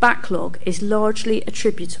 The backlog is largely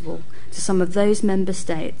attributable to some of those member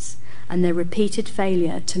states and their repeated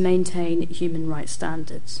failure to maintain human rights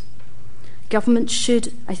standards. Governments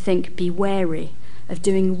should, I think, be wary of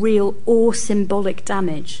doing real or symbolic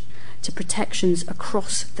damage to protections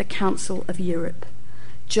across the Council of Europe,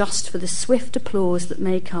 just for the swift applause that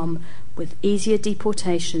may come with easier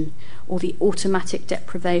deportation or the automatic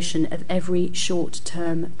deprivation of every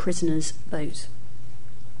short-term prisoner's vote.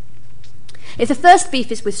 If the first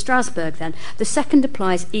beef is with Strasbourg, then, the second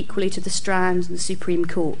applies equally to the Strand and the Supreme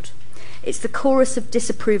Court. It's the chorus of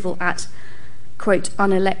disapproval at, quote,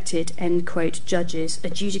 unelected, end quote, judges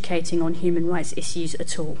adjudicating on human rights issues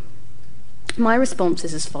at all. My response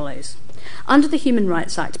is as follows. Under the Human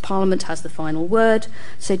Rights Act, Parliament has the final word,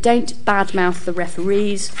 so don't badmouth the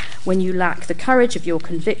referees when you lack the courage of your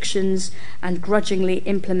convictions and grudgingly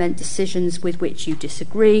implement decisions with which you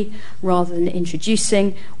disagree, rather than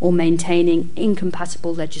introducing or maintaining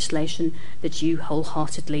incompatible legislation that you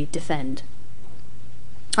wholeheartedly defend.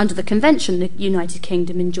 Under the Convention, the United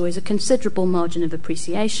Kingdom enjoys a considerable margin of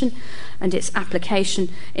appreciation and its application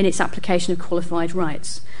of qualified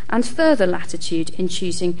rights, and further latitude in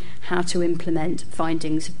choosing how to implement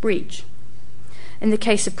findings of breach. In the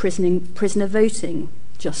case of prisoner voting,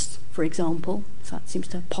 just for example, so that seems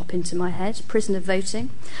to pop into my head, prisoner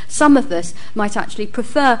voting, some of us might actually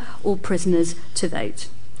prefer all prisoners to vote.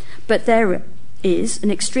 But there is an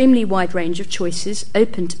extremely wide range of choices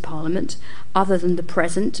open to Parliament other than the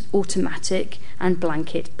present automatic and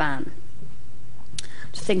blanket ban.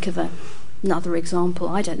 To think of another example,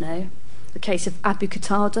 I don't know, the case of Abu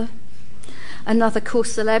Qatada, another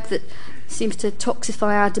course celeb that seems to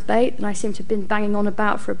toxify our debate and I seem to have been banging on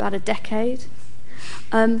about for about a decade.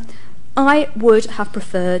 I would have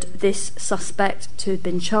preferred this suspect to have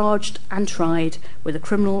been charged and tried with a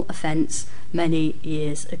criminal offence many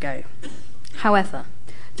years ago. However,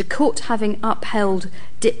 the court having upheld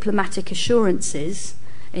diplomatic assurances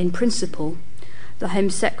in principle, the Home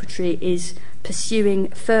Secretary is pursuing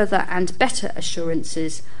further and better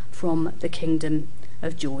assurances from the Kingdom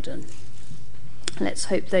of Jordan. Let's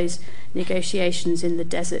hope those negotiations in the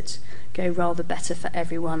desert go rather better for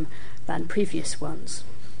everyone than previous ones.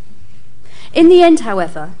 In the end,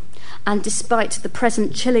 however, and despite the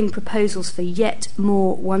present chilling proposals for yet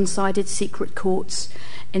more one-sided secret courts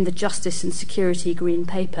in the Justice and Security Green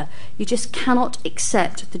Paper, you just cannot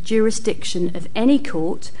accept the jurisdiction of any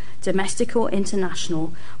court, domestic or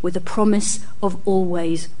international, with the promise of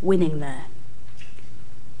always winning there.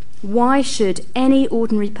 Why should any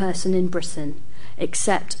ordinary person in Britain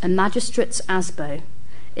accept a magistrate's ASBO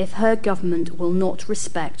if her government will not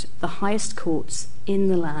respect the highest courts in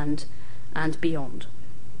the land and beyond?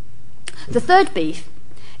 The third beef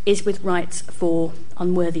is with rights for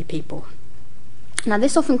unworthy people. Now,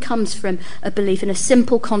 this often comes from a belief in a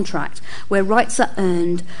simple contract where rights are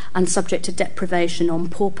earned and subject to deprivation on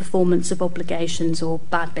poor performance of obligations or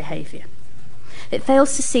bad behaviour. It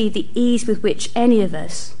fails to see the ease with which any of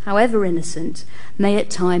us, however innocent, may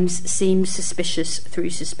at times seem suspicious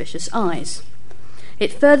through suspicious eyes.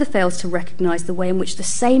 It further fails to recognise the way in which the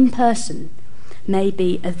same person may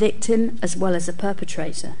be a victim as well as a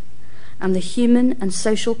perpetrator, and the human and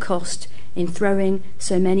social cost in throwing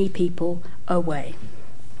so many people away.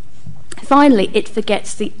 Finally, it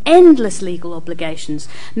forgets the endless legal obligations,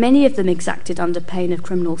 many of them exacted under pain of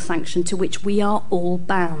criminal sanction, to which we are all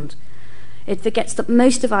bound. It forgets that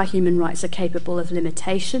most of our human rights are capable of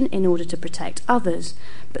limitation in order to protect others,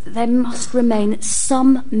 but that there must remain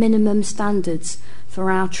some minimum standards for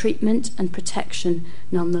our treatment and protection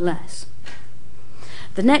nonetheless.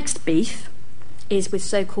 The next beef is with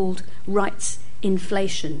so-called rights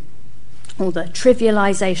inflation, or the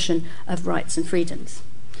trivialisation of rights and freedoms.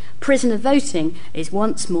 Prisoner voting is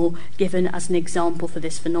once more given as an example for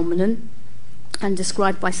this phenomenon. and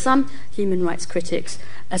described by some human rights critics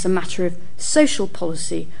as a matter of social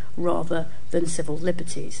policy rather than civil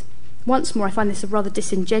liberties. Once more, I find this a rather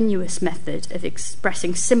disingenuous method of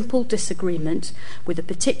expressing simple disagreement with a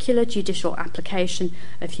particular judicial application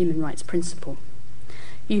of human rights principle.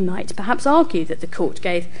 You might perhaps argue that the court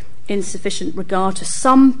gave insufficient regard to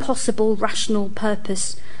some possible rational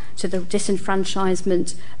purpose to the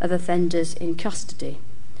disenfranchisement of offenders in custody.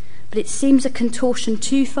 But it seems a contortion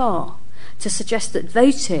too far to suggest that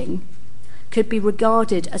voting could be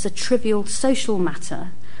regarded as a trivial social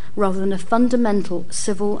matter rather than a fundamental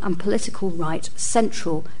civil and political right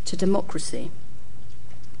central to democracy.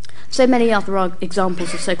 So many other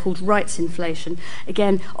examples of so-called rights inflation,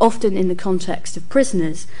 again, often in the context of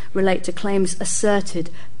prisoners, relate to claims asserted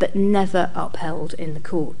but never upheld in the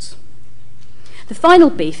courts. The final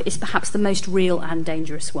beef is perhaps the most real and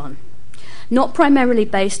dangerous one. Not primarily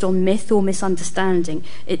based on myth or misunderstanding,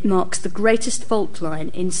 it marks the greatest fault line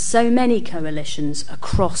in so many coalitions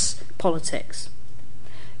across politics.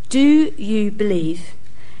 Do you believe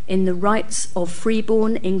in the rights of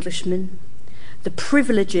freeborn Englishmen, the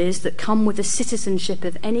privileges that come with the citizenship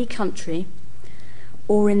of any country,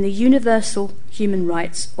 or in the universal human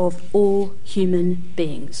rights of all human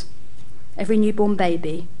beings, every newborn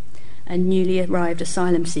baby and newly arrived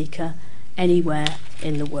asylum seeker anywhere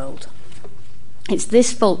in the world? It's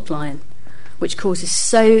this fault line which causes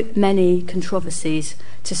so many controversies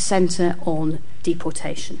to centre on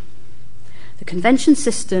deportation. The Convention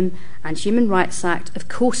System and Human Rights Act, of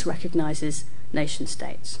course, recognises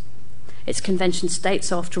nation-states. It's Convention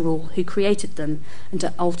states, after all, who created them and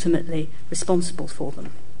are ultimately responsible for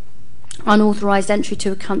them. Unauthorised entry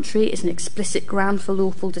to a country is an explicit ground for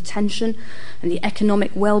lawful detention, and the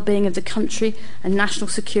economic well-being of the country and national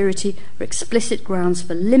security are explicit grounds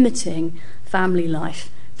for limiting family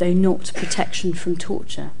life, though not protection from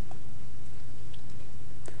torture.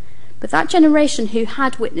 But that generation who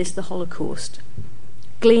had witnessed the Holocaust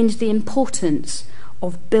gleaned the importance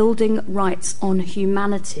of building rights on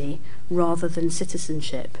humanity rather than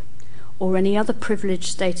citizenship, or any other privileged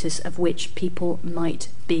status of which people might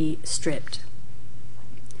be stripped.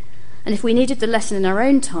 And if we needed the lesson in our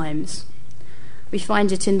own times, we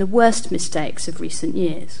find it in the worst mistakes of recent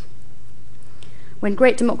years. When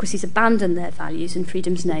great democracies abandoned their values in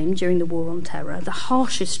freedom's name during the War on Terror, the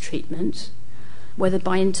harshest treatment, whether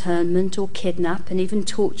by internment or kidnap and even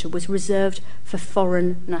torture, was reserved for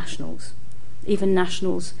foreign nationals, even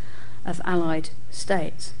nationals of allied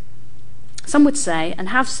states. Some would say, and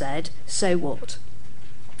have said, so what?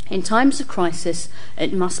 In times of crisis,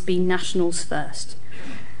 it must be nationals first.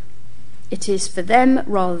 It is for them,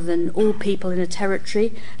 rather than all people in a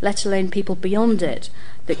territory, let alone people beyond it,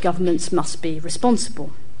 that governments must be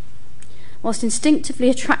responsible. Whilst instinctively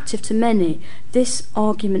attractive to many, this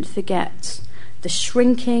argument forgets the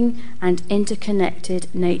shrinking and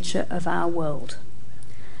interconnected nature of our world.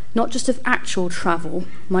 Not just of actual travel,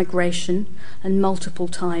 migration, and multiple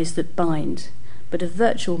ties that bind, but of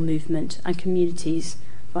virtual movement and communities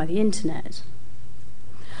by the internet.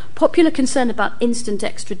 Popular concern about instant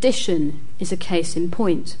extradition is a case in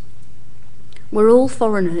point. We're all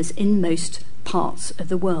foreigners in most parts of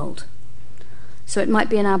the world, so it might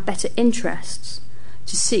be in our better interests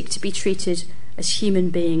to seek to be treated as human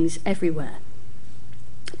beings everywhere.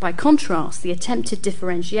 By contrast, the attempted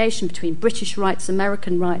differentiation between British rights,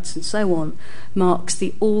 American rights, and so on marks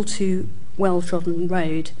the all too well-trodden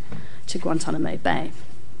road to Guantanamo Bay.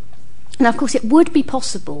 Now, of course, it would be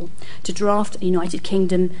possible to draft a United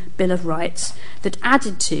Kingdom Bill of Rights that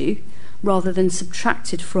added to, rather than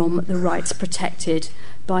subtracted from, the rights protected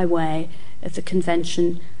by way of the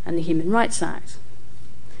Convention and the Human Rights Act.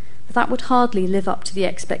 But that would hardly live up to the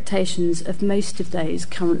expectations of most of those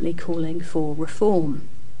currently calling for reform.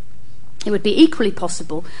 It would be equally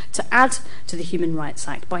possible to add to the Human Rights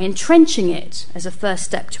Act by entrenching it as a first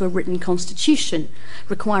step to a written constitution,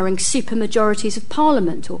 requiring supermajorities of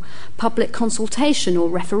Parliament or public consultation or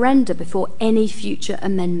referenda before any future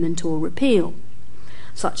amendment or repeal.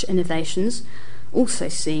 Such innovations also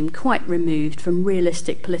seem quite removed from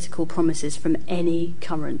realistic political promises from any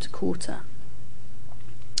current quarter.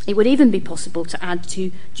 It would even be possible to add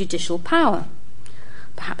to judicial power,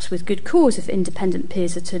 perhaps with good cause if independent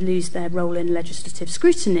peers are to lose their role in legislative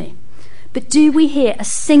scrutiny. But do we hear a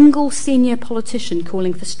single senior politician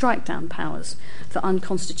calling for strike-down powers for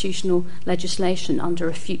unconstitutional legislation under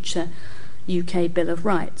a future UK Bill of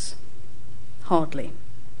Rights? Hardly.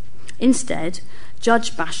 Instead,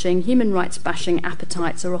 judge-bashing, human rights-bashing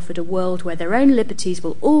appetites are offered a world where their own liberties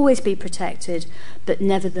will always be protected, but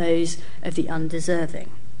never those of the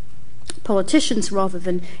undeserving. politicians rather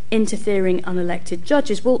than interfering unelected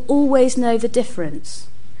judges will always know the difference,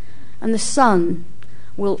 and the sun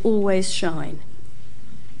will always shine.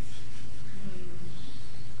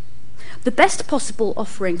 The best possible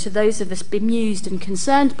offering to those of us bemused and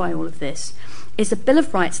concerned by all of this is a Bill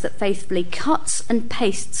of Rights that faithfully cuts and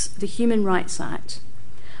pastes the Human Rights Act,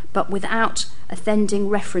 but without offending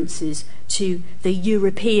references to the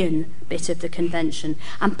European bit of the convention,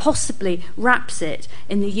 and possibly wraps it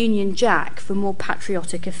in the Union Jack for more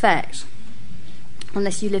patriotic effect,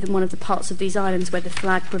 unless you live in one of the parts of these islands where the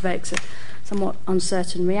flag provokes a somewhat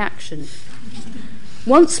uncertain reaction.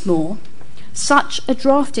 Once more, such a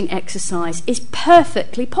drafting exercise is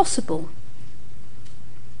perfectly possible.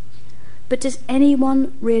 But does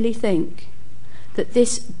anyone really think that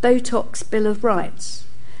this Botox Bill of Rights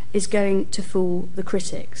is going to fool the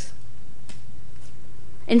critics?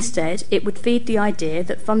 Instead, it would feed the idea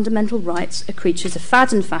that fundamental rights are creatures of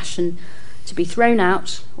fad and fashion to be thrown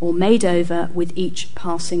out or made over with each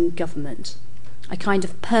passing government, a kind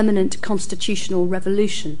of permanent constitutional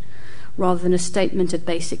revolution rather than a statement of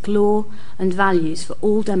basic law and values for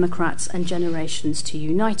all Democrats and generations to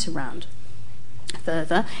unite around.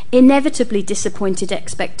 Further, inevitably disappointed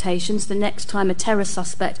expectations the next time a terror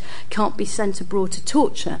suspect can't be sent abroad to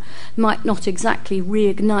torture might not exactly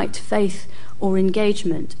reignite faith or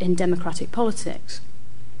engagement in democratic politics.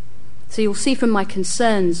 So you'll see from my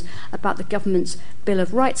concerns about the government's Bill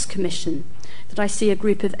of Rights Commission that I see a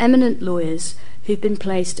group of eminent lawyers who've been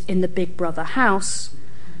placed in the Big Brother house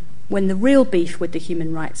when the real beef with the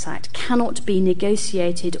Human Rights Act cannot be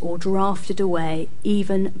negotiated or drafted away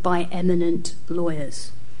even by eminent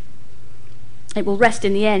lawyers. It will rest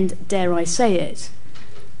in the end, dare I say it,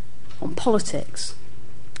 on politics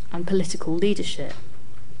and political leadership.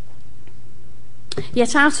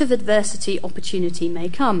 Yet out of adversity, opportunity may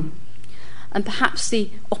come. And perhaps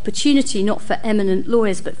the opportunity, not for eminent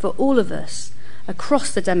lawyers, but for all of us,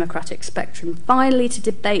 across the democratic spectrum, finally to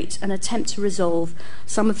debate and attempt to resolve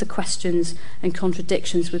some of the questions and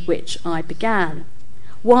contradictions with which I began.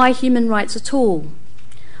 Why human rights at all?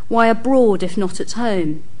 Why abroad if not at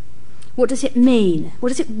home? What does it mean? What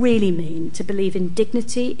does it really mean to believe in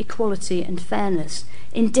dignity, equality and fairness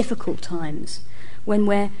in difficult times when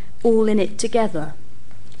we're all in it together,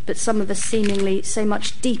 but some of us seemingly so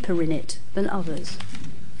much deeper in it than others?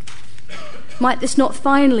 Might this not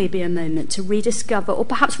finally be a moment to rediscover, or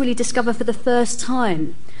perhaps really discover for the first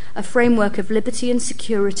time, a framework of liberty and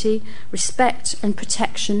security, respect and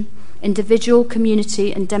protection, individual,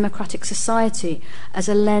 community and democratic society as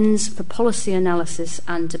a lens for policy analysis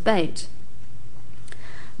and debate?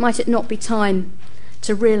 Might it not be time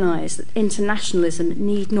to realise that internationalism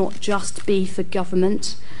need not just be for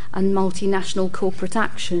government and multinational corporate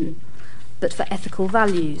action, but for ethical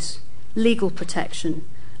values, legal protection,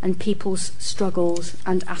 and people's struggles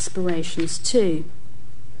and aspirations too?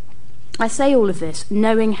 I say all of this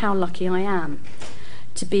knowing how lucky I am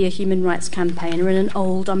to be a human rights campaigner in an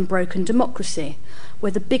old, unbroken democracy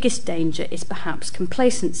where the biggest danger is perhaps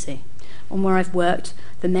complacency, and where I've worked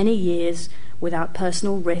for many years without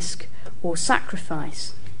personal risk or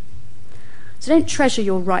sacrifice. So don't treasure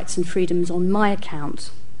your rights and freedoms on my account.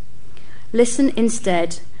 Listen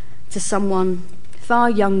instead to someone far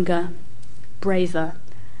younger, braver,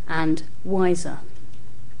 and wiser.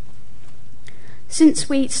 Since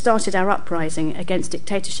we started our uprising against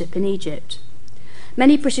dictatorship in Egypt,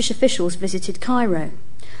 many British officials visited Cairo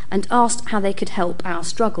and asked how they could help our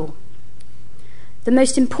struggle. The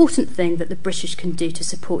most important thing that the British can do to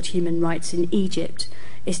support human rights in Egypt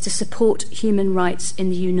is to support human rights in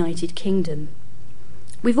the United Kingdom.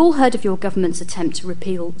 We've all heard of your government's attempt to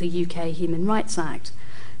repeal the UK Human Rights Act.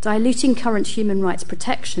 Diluting current human rights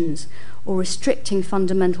protections or restricting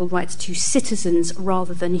fundamental rights to citizens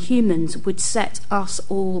rather than humans would set us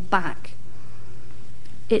all back.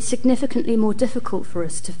 It's significantly more difficult for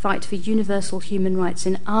us to fight for universal human rights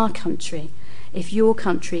in our country if your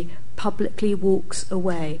country publicly walks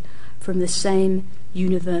away from the same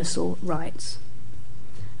universal rights.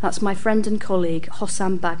 That's my friend and colleague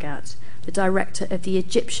Hossam Bagat, the director of the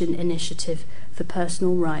Egyptian Initiative for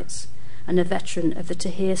Personal Rights and a veteran of the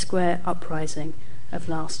Tahrir Square uprising of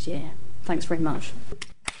last year. Thanks very much.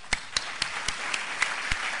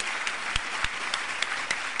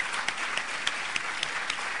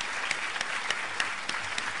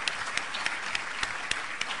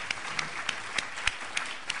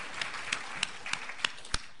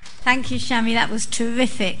 Thank you, Shami. That was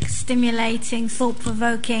terrific, stimulating,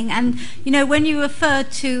 thought-provoking. And, you know, when you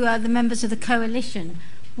referred to the members of the coalition,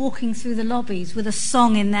 walking through the lobbies with a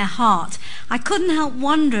song in their heart. I couldn't help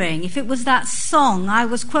wondering if it was that song I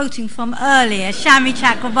was quoting from earlier, Shami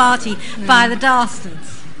Chakrabarti by the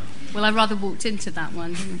Dastards. Well, I rather walked into that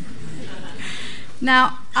one, didn't I?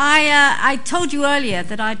 Now, I told you earlier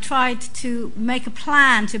that I tried to make a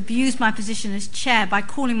plan to abuse my position as chair by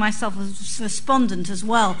calling myself a respondent as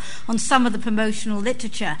well on some of the promotional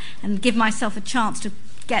literature and give myself a chance to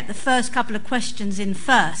get the first couple of questions in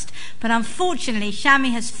first. But unfortunately,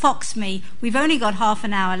 Shami has foxed me. We've only got half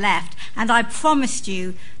an hour left, and I promised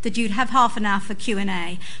you that you'd have half an hour for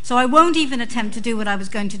Q&A. So I won't even attempt to do what I was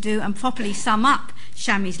going to do and properly sum up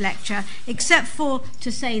Shami's lecture, except for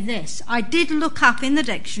to say this. I did look up in the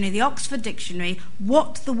dictionary, the Oxford Dictionary,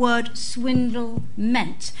 what the word swindle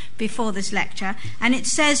meant before this lecture, and it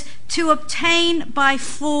says to obtain by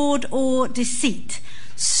fraud or deceit.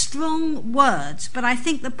 Strong words, but I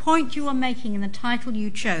think the point you are making in the title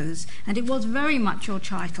you chose, and it was very much your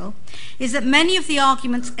title, is that many of the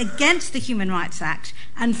arguments against the Human Rights Act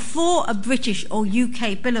and for a British or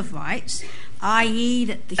UK Bill of Rights, i.e.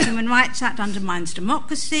 that the Human Rights Act undermines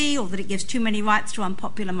democracy or that it gives too many rights to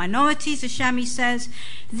unpopular minorities, as Shami says,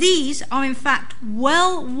 these are in fact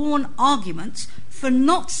well-worn arguments for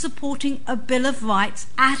not supporting a Bill of Rights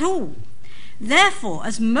at all. Therefore,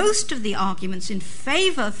 as most of the arguments in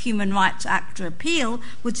favour of Human Rights Act repeal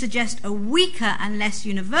would suggest a weaker and less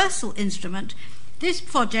universal instrument, this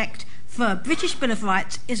project for a British Bill of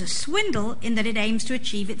Rights is a swindle in that it aims to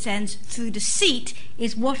achieve its ends through deceit,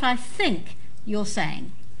 is what I think you're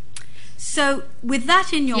saying. So, with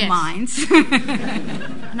that in your minds...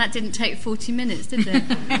 And that didn't take 40 minutes, did it?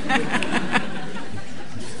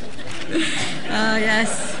 Oh,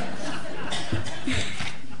 yes.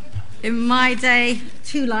 In my day,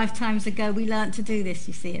 2 lifetimes ago, we learnt to do this,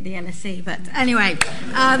 you see, at the LSE. But anyway,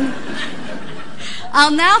 I'll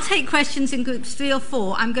now take questions in groups 3 or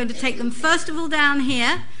 4. I'm going to take them first of all down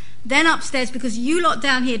here, then upstairs, because you lot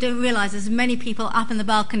down here don't realise there's as many people up in the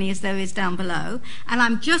balcony as there is down below. And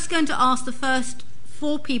I'm just going to ask the first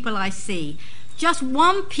 4 people I see. Just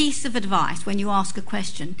one piece of advice when you ask a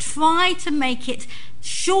question. Try to make it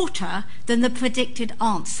shorter than the predicted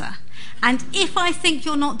answer. And if I think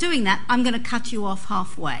you're not doing that, I'm going to cut you off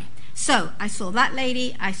halfway. So, I saw that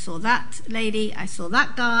lady, I saw that lady, I saw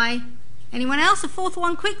that guy. Anyone else? A 4th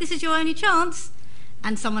one, quick, this is your only chance.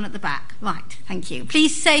 And someone at the back. Right, thank you.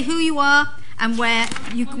 Please say who you are and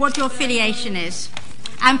what your affiliation is.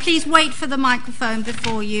 And please wait for the microphone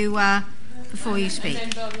before you speak. I'm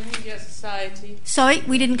a member of the Media Society. Sorry,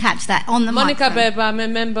 we didn't catch that. On the Monica microphone. Beba, I'm a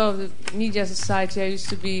member of the Media Society. I used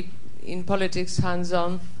to be in politics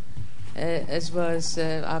hands-on, as well as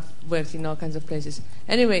I've worked in all kinds of places.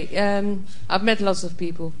 Anyway, I've met lots of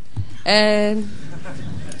people. Are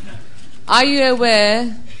you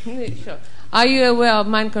aware... Sure. Are you aware of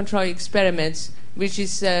mind control experiments, which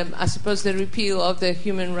is, I suppose, the repeal of the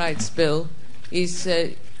Human Rights Bill is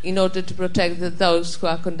in order to protect those who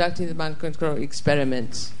are conducting the mind control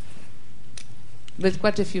experiments, with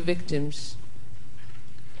quite a few victims.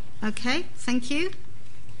 Okay, thank you.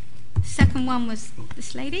 Second one was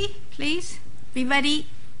this lady, please. Be ready.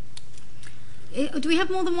 Do we have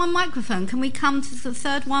more than one microphone? Can we come to the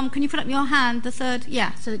third one? Can you put up your hand, the third?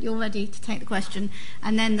 Yeah, so that you're ready to take the question.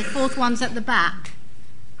 And then the 4th one's at the back.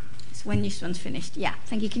 It's when this one's finished. Yeah,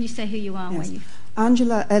 thank you. Can you say who you are? And yes. where you...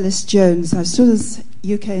 Angela Ellis-Jones. I stood as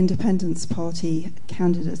UK Independence Party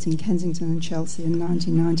candidate in Kensington and Chelsea in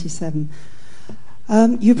 1997.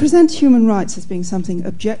 You present human rights as being something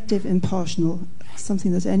objective, impartial,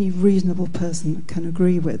 something that any reasonable person can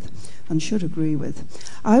agree with and should agree with.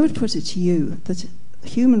 I would put it to you that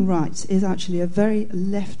human rights is actually a very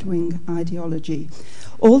left-wing ideology.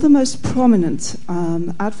 All the most prominent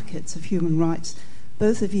advocates of human rights,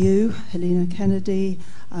 both of you, Helena Kennedy,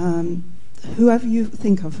 whoever you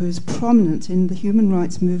think of who is prominent in the human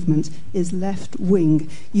rights movement is left-wing.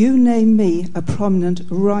 You name me a prominent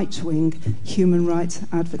right-wing human rights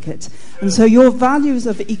advocate. And so your values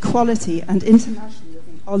of equality and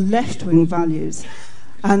internationalism are left-wing values.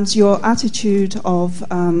 And your attitude of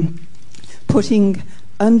putting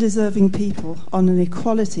undeserving people on an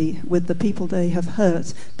equality with the people they have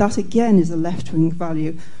hurt, that again is a left-wing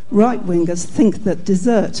value. Right-wingers think that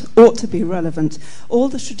desert ought to be relevant. All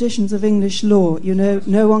the traditions of English law, you know,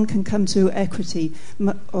 no one can come to equity,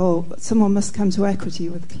 or someone must come to equity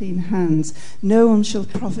with clean hands. No one shall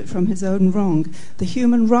profit from his own wrong. The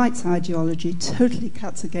human rights ideology totally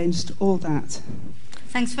cuts against all that.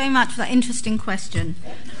 Thanks very much for that interesting question.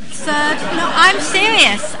 Third, no,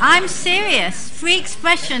 I'm serious. Free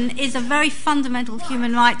expression is a very fundamental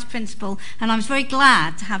human rights principle, and I was very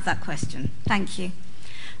glad to have that question. Thank you.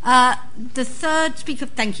 The third speaker,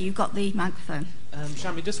 thank you, you've got the microphone.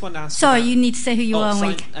 Shami, just want to ask... Sorry, you need to say who you are and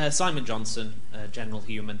week. Simon Johnson, General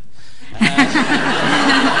Human. We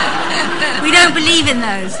don't believe in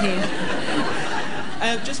those here.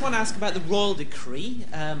 Just want to ask about the Royal Decree.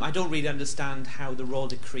 I don't really understand how the Royal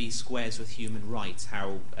Decree squares with human rights,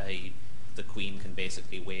 how the Queen can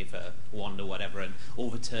basically wave a wand or whatever and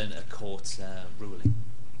overturn a court's ruling.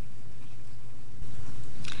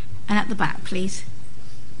 And at the back, please.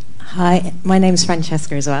 Hi, my name's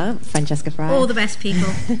Francesca as well, Francesca Fryer. All the best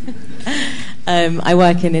people. I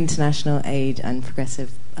work in international aid and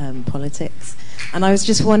progressive politics, and I was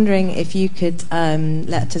just wondering if you could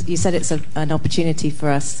you said it's an opportunity for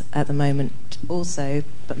us at the moment also,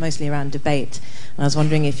 but mostly around debate, and I was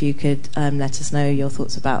wondering if you could let us know your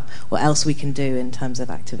thoughts about what else we can do in terms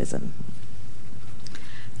of activism.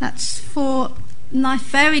 That's 4 nice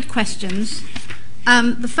varied questions.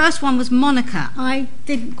 The first one was Monica. I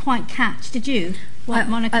didn't quite catch. Did you? What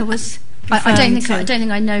Monica was? I don't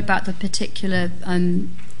think I know about the particular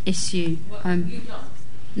issue.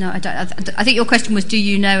 No, I don't. I think your question was, do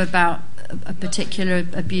you know about a particular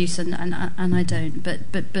abuse, and I don't.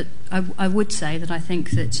 But I would say that I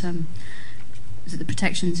think that the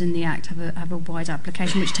protections in the Act have a wide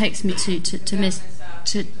application, which takes me to Miss.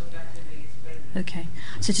 Okay,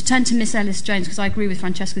 so to turn to Miss Ellis-Jones, because I agree with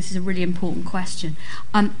Francesca, this is a really important question.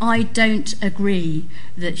 I don't agree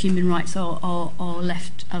that human rights are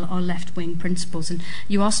left-wing principles, and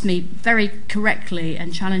you asked me very correctly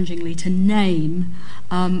and challengingly to name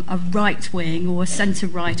a right-wing or a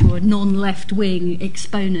centre-right or a non-left-wing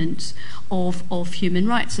exponent of human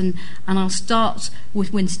rights, and I'll start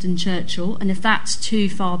with Winston Churchill, and if that's too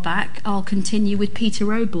far back, I'll continue with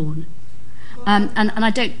Peter Oborne. And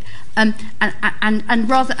I don't and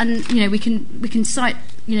rather, and you know, we can cite,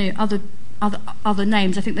 you know, other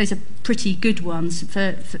names. I think those are pretty good ones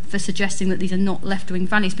for suggesting that these are not left-wing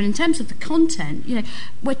values. But in terms of the content, you know,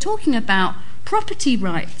 we're talking about property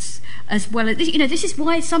rights as well as, you know, this is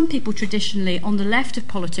why some people traditionally on the left of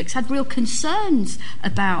politics had real concerns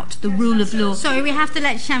about the rule of law. Sorry, we have to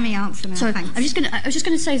let Shami answer now. Sorry, thanks. I was just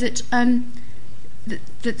going to say that.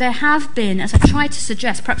 That there have been, as I tried to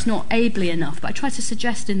suggest, perhaps not ably enough, but I tried to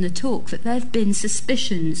suggest in the talk that there have been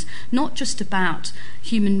suspicions, not just about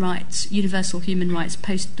human rights, universal human rights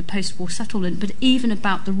the post-war settlement, but even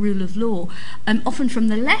about the rule of law, often from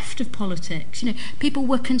the left of politics. You know, people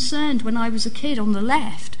were concerned when I was a kid on the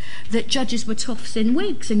left that judges were toffs in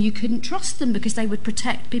wigs and you couldn't trust them because they would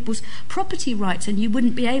protect people's property rights and you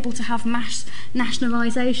wouldn't be able to have mass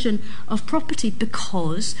nationalisation of property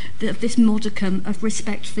because of this modicum of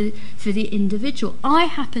respect for the individual. I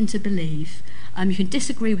happen to believe, you can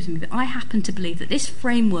disagree with me, but I happen to believe that this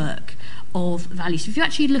framework of values, if you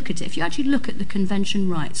actually look at it, if you actually look at the Convention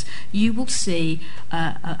rights, you will see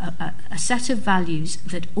a set of values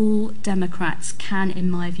that all Democrats can,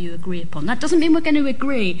 in my view, agree upon. That doesn't mean we're going to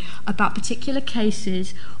agree about particular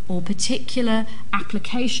cases or particular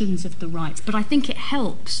applications of the rights, but I think it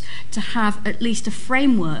helps to have at least a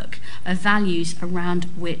framework of values around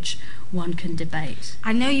which one can debate.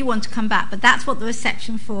 I know you want to come back, but that's what the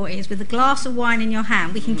reception for is. With a glass of wine in your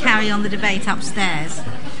hand, we can carry on the debate upstairs.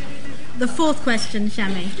 The fourth question,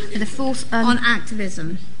 Shami. The fourth on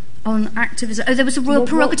activism. On activism. Oh, there was a royal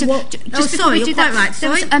prerogative. Sorry, you're quite right.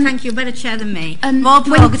 Sorry, thank you. Better chair than me. Royal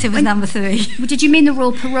prerogative was number 3. Did you mean the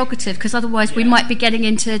royal prerogative? Because otherwise we might be getting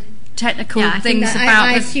into technical things about.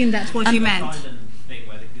 I assume that's what you meant.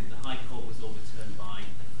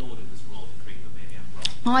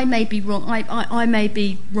 I may be wrong. I may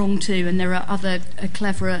be wrong too, and there are other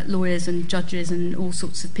cleverer lawyers and judges and all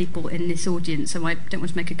sorts of people in this audience. So I don't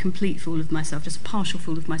want to make a complete fool of myself, just a partial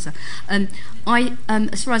fool of myself. As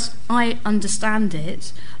far as I understand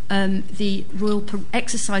it, the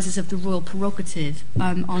exercises of the royal prerogative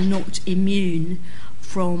are not immune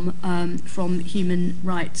from human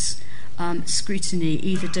rights scrutiny,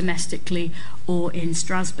 either domestically or in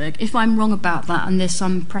Strasbourg. If I'm wrong about that and there's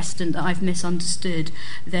some precedent that I've misunderstood,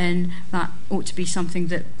 then that ought to be something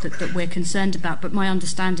that we're concerned about. But my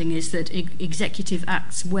understanding is that executive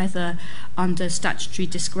acts, whether under statutory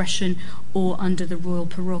discretion or under the royal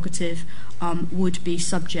prerogative, would be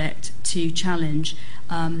subject to challenge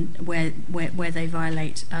where they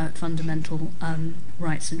violate fundamental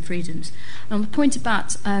rights and freedoms. And on the point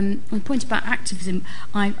about activism,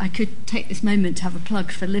 I could take this moment to have a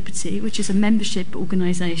plug for Liberty, which is a membership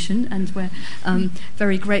organisation, and we're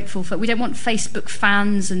very grateful for. We don't want Facebook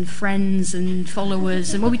fans and friends and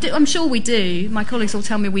followers, and well, we do. I'm sure we do. My colleagues will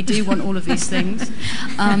tell me we do want all of these things.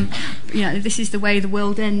 This is the way the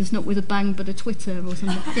world ends, not with a bang but a Twitter or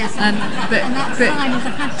something. Yes, and that sign is a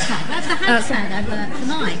hashtag. That's a hashtag I've learned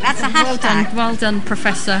tonight. That's a hashtag. Well done,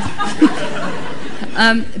 Professor.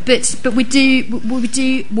 But we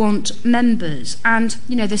do want members, and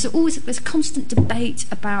there's a constant debate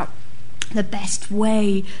about the best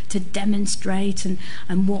way to demonstrate and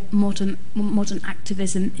what modern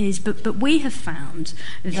activism is, but we have found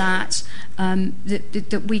that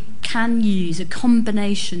that we can use a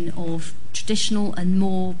combination of traditional and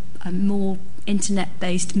more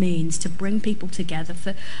internet-based means to bring people together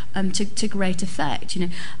for to great effect.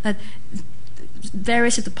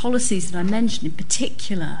 Various of the policies that I mentioned, in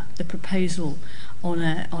particular the proposal on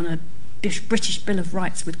a British Bill of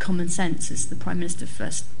Rights with common sense, as the Prime Minister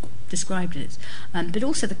first described it, but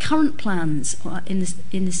also the current plans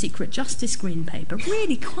in the Secret Justice Green Paper,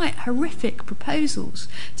 really quite horrific proposals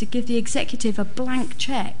to give the executive a blank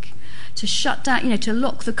cheque to shut down, to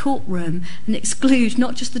lock the courtroom and exclude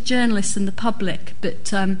not just the journalists and the public, but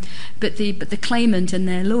the claimant and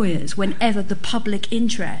their lawyers whenever the public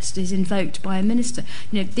interest is invoked by a minister.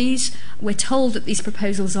 We're told that these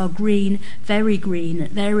proposals are green, very green.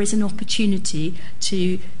 There is an opportunity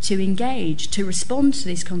to engage, to respond to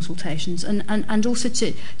these consultations, and also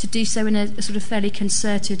to do so in a sort of fairly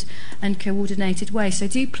concerted and coordinated way. So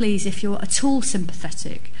do please, if you're at all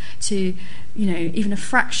sympathetic to even a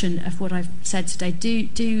fraction of what I've said today,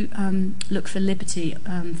 do look for Liberty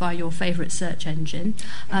via your favourite search engine.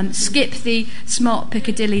 Skip the Smart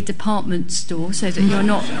Piccadilly department store so that you're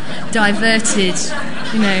not diverted.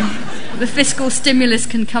 The fiscal stimulus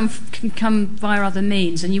can come via other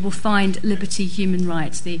means, and you will find Liberty Human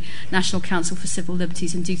Rights, the National Council for Civil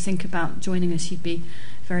Liberties, and do think about joining us. You'd be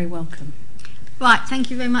very welcome. Right,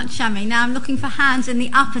 thank you very much, Shami. Now I'm looking for hands in the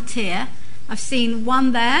upper tier. I've seen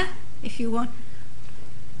one there. If you want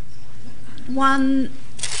one,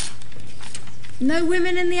 no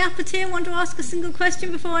women in the upper tier want to ask a single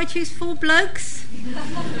question before I choose 4 blokes?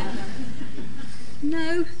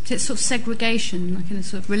 No? It's sort of segregation, like in a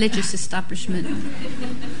sort of religious establishment.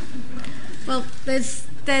 Well, there's.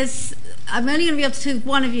 I'm only going to be able to choose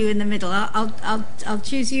one of you in the middle. I'll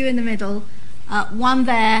choose you in the middle. One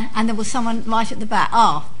there, and there was someone right at the back.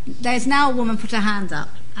 There's now a woman put her hand up,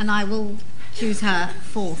 and I will choose her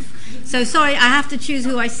 4th. So sorry, I have to choose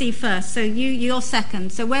who I see first. So you're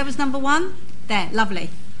second. So where was number 1? There, lovely.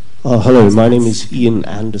 Hello, my name is Ian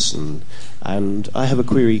Anderson, and I have a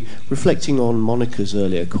query reflecting on Monica's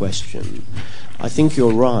earlier question. I think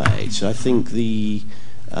you're right. I think the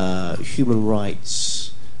Human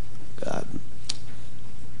Rights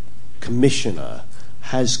Commissioner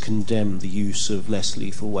has condemned the use of less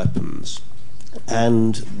lethal weapons.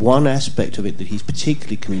 And one aspect of it that he's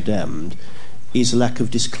particularly condemned is a lack of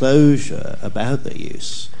disclosure about their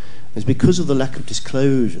use. It's because of the lack of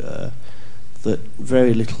disclosure that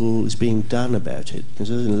very little is being done about it. There's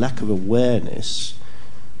a lack of awareness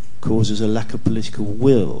causes a lack of political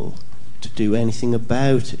will to do anything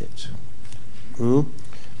about it.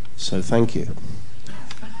 So thank you.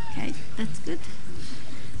 Okay, that's good.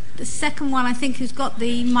 The second one, I think, who's got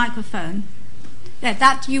the microphone. Yeah,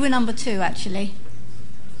 that you were number 2, actually.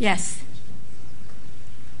 Yes.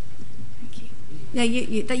 Thank you.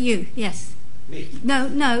 Yeah, you. Yes. Me?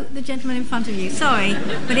 No, the gentleman in front of you. Sorry,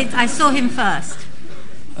 but I saw him first.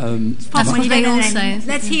 That's what they all say.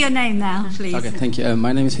 Let's hear your name now, please. Okay, thank you.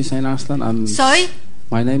 My name is Hussein Arslan. Sorry?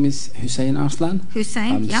 My name is Hussein Arslan.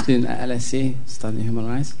 Hussein, I'm a student at LSE, studying human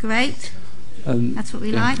rights. Great. That's what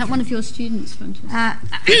we like. Is that one of your students, Francesca?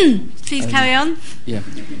 Please carry on. Yeah.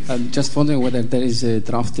 Just wondering whether there is a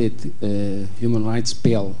drafted human rights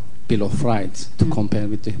bill of rights to compare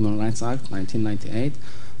with the Human Rights Act 1998,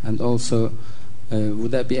 and also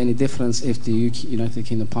would there be any difference if the United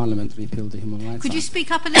Kingdom Parliament repealed the Human Rights Act? Could you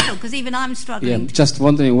speak up a little, because even I'm struggling. Yeah, just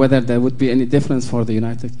wondering whether there would be any difference for the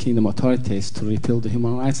United Kingdom authorities to repeal the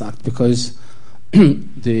Human Rights Act, because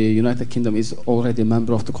the United Kingdom is already a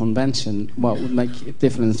member of the convention. What would make a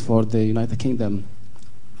difference for the United Kingdom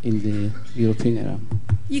in the European era?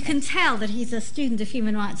 You can tell that he's a student of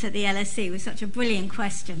human rights at the LSE with such a brilliant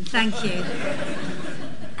question. Thank you.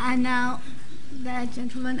 And now, there,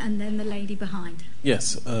 gentleman, and then the lady behind.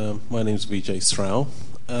 Yes, my name is Vijay Srao.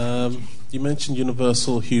 You mentioned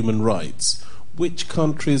universal human rights. Which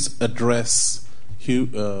countries address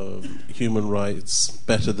human rights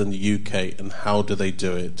better than the UK, and how do they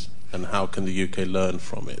do it, and how can the UK learn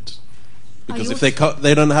from it? Because if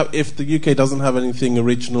if the UK doesn't have anything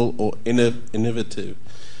original or innovative,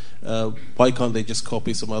 why can't they just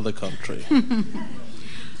copy some other country?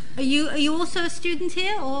 Are you also a student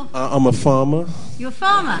here, or? I'm a farmer. You're a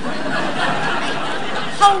farmer.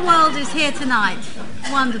 Whole world is here tonight.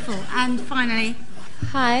 Wonderful. And finally,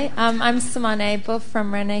 Hi, I'm Simone Abel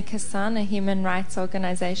from René Cassin, a human rights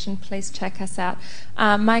organisation. Please check us out.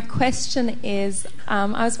 My question is, I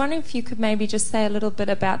was wondering if you could maybe just say a little bit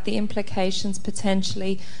about the implications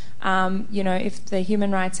potentially, if the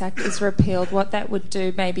Human Rights Act is repealed, what that would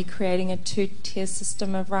do, maybe creating a two-tier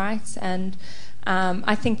system of rights. And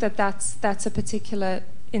I think that's a particular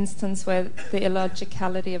instance where the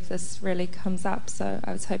illogicality of this really comes up. So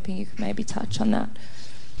I was hoping you could maybe touch on that.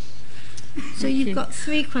 So you've got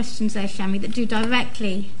 3 questions there, Shami, that do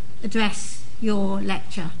directly address your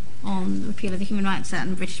lecture on the repeal of the Human Rights Act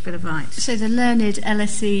and the British Bill of Rights. So the learned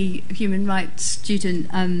LSE human rights student,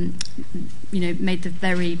 made the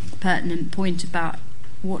very pertinent point about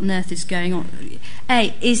what on earth is going on.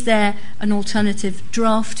 Is there an alternative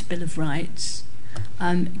draft Bill of Rights,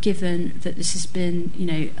 given that this has been,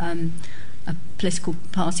 a political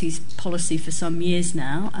party's policy for some years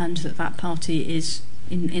now, and that party is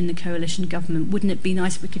in the coalition government? Wouldn't it be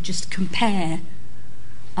nice if we could just compare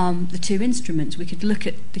the 2 instruments? We could look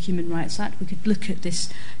at the Human Rights Act, we could look at this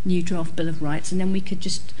new draft Bill of Rights, and then we could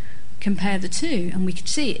just compare the 2, and we could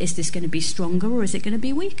see, is this going to be stronger or is it going to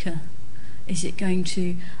be weaker? Is it going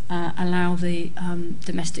to allow the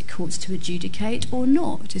domestic courts to adjudicate or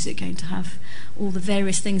not? Is it going to have all the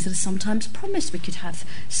various things that are sometimes promised? We could have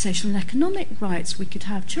social and economic rights. We could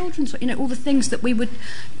have children's, all the things that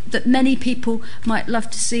that many people might love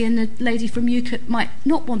to see, and the lady from UCAT might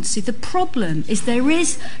not want to see. The problem is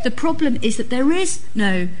that there is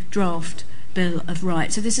no draft Bill of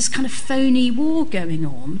Rights. So there's this kind of phony war going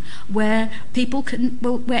on where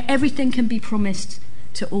where everything can be promised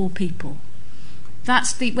to all people.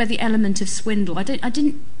 That's where the element of swindle. I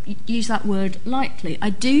didn't use that word lightly.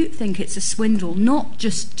 I do think it's a swindle, not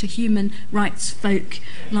just to human rights folk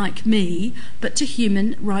like me, but to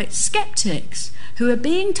human rights skeptics who are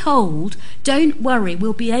being told, don't worry,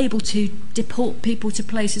 we'll be able to deport people to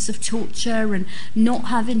places of torture and not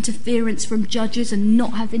have interference from judges and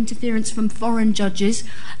not have interference from foreign judges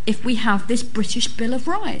if we have this British Bill of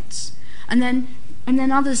Rights. And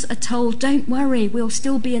then others are told, don't worry, we'll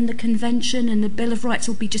still be in the convention and the Bill of Rights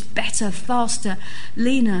will be just better, faster,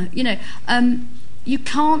 leaner. You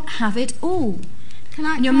can't have it all.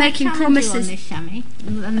 You're making promises. You on this, Shami?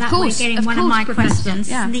 And that way, getting one of my questions,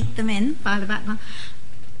 sneak them in by the background.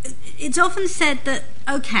 It's often said that,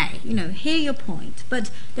 okay, hear your point, but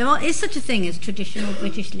there is such a thing as traditional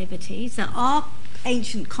British liberties. There are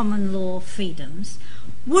ancient common law freedoms.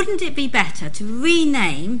 Wouldn't it be better to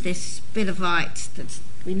rename this Bill of Rights that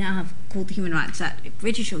we now have called the Human Rights Act,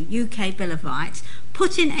 British or UK Bill of Rights,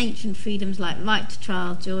 put in ancient freedoms like right to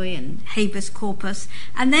trial, jury and habeas corpus,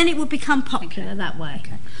 and then it would become popular that way?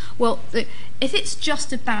 Okay. Well, if it's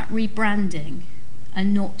just about rebranding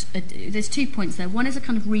and not... there's 2 points there. One is a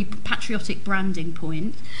kind of patriotic branding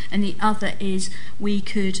point, and the other is we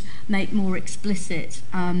could make more explicit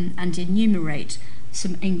and enumerate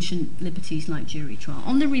some ancient liberties like jury trial.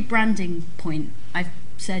 On the rebranding point, I've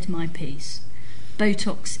said my piece.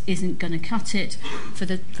 Botox isn't going to cut it for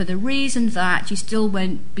the reason that you still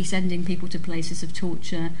won't be sending people to places of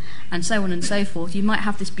torture and so on and so forth. You might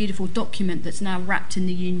have this beautiful document that's now wrapped in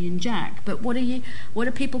the Union Jack, but what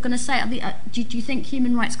are people going to say? Do you think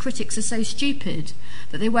human rights critics are so stupid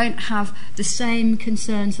that they won't have the same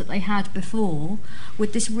concerns that they had before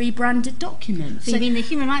with this rebranded document? So you mean the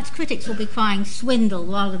human rights critics will be crying swindle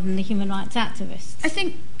rather than the human rights activists?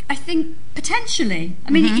 I think potentially.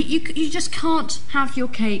 I mean, you just can't have your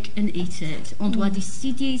cake and eat it. On doit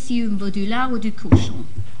décider si on veut du lard ou du cochon.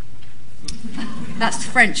 That's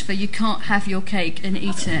French for you can't have your cake and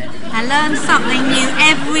eat it. I learn something new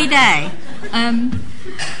every day.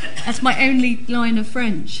 That's my only line of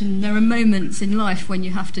French, and there are moments in life when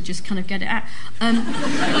you have to just kind of get it out.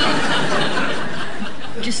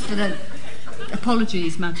 Just for the...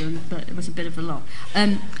 Apologies, madam, but it was a bit of a lot.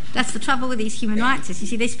 That's the trouble with these human rights. You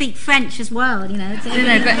see, they speak French as well.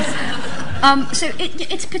 So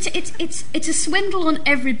it's a swindle on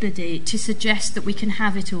everybody to suggest that we can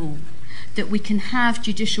have it all, that we can have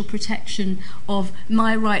judicial protection of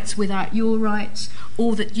my rights without your rights,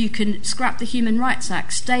 or that you can scrap the Human Rights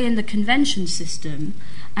Act, stay in the convention system,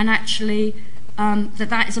 and actually.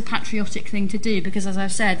 That is a patriotic thing to do, because, as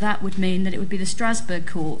I've said, that would mean that it would be the Strasbourg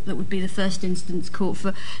court that would be the first instance court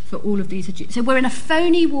for all of these. So we're in a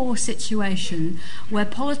phony war situation where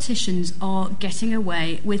politicians are getting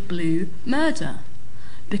away with blue murder.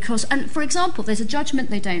 And for example, there's a judgment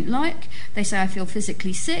they don't like. They say, I feel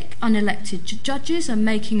physically sick. Unelected judges are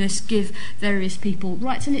making us give various people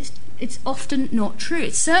rights, and it's often not true.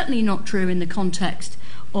 It's certainly not true in the context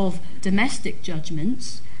of domestic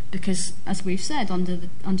judgments, because, as we've said, under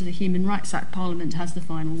the Human Rights Act, Parliament has the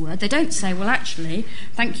final word. They don't say, well, actually,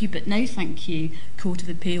 thank you, but no thank you, Court of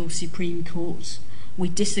Appeal, Supreme Court. We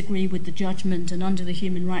disagree with the judgment, and under the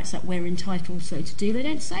Human Rights Act, we're entitled so to do. They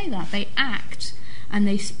don't say that. They act and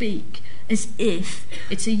they speak as if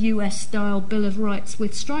it's a US-style Bill of Rights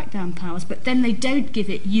with strike-down powers, but then they don't give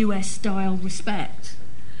it US-style respect.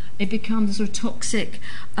 It becomes a sort of toxic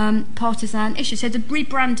partisan issue. So the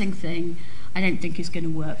rebranding thing, I don't think is going to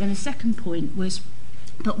work. Then the second point was,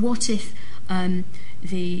 but what if we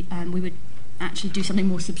would actually do something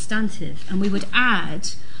more substantive, and we would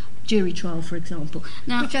add jury trial, for example.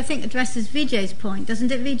 Now, which I think addresses Vijay's point,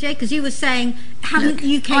 doesn't it, Vijay? Because you were saying, haven't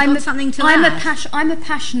UK got something to add? I'm a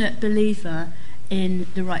passionate believer in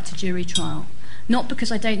the right to jury trial. Not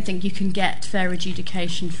because I don't think you can get fair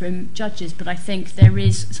adjudication from judges, but I think there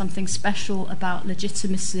is something special about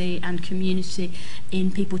legitimacy and community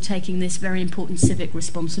in people taking this very important civic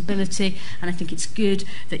responsibility, and I think it's good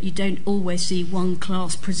that you don't always see one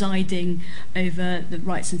class presiding over the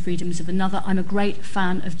rights and freedoms of another. I'm a great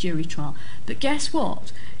fan of jury trial. But guess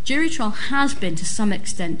what? Jury trial has been, to some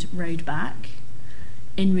extent, rowed back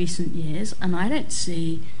in recent years, and I don't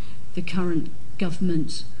see the current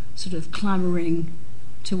government sort of clamouring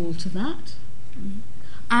to alter that.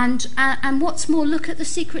 And what's more, look at the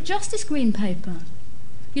Secret Justice Green Paper.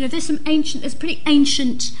 You know, there's a pretty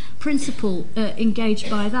ancient principle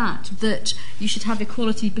engaged by that you should have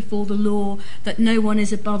equality before the law, that no one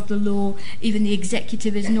is above the law, even the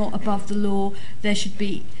executive is not above the law, there should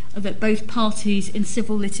be, that both parties in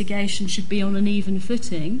civil litigation should be on an even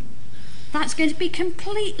footing. That's going to be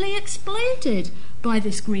completely exploded by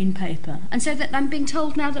this Green Paper. And so that I'm being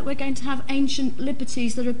told now that we're going to have ancient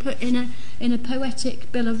liberties that are put in a poetic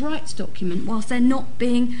Bill of Rights document, whilst they're not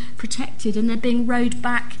being protected and they're being rowed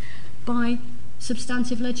back by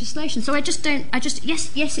substantive legislation. So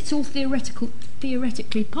yes, it's all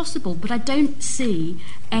theoretically possible, but I don't see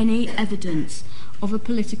any evidence of a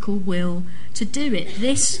political will to do it.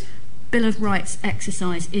 This Bill of Rights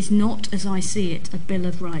exercise is not, as I see it, a Bill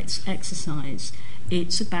of Rights exercise.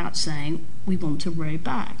 It's about saying we want to row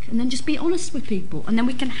back, and then just be honest with people, and then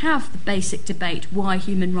we can have the basic debate why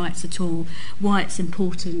human rights at all, why it's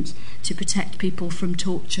important to protect people from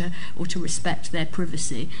torture or to respect their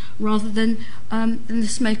privacy, rather than the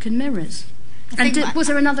smoke and mirrors. And was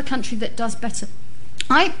there another country that does better?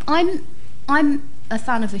 I'm a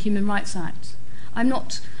fan of the Human Rights Act. I'm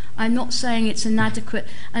not saying it's inadequate,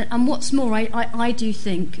 and what's more, I do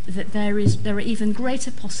think that there are even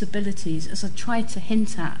greater possibilities, as I tried to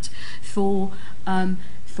hint at, for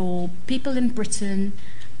people in Britain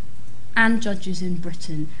and judges in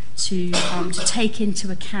Britain to take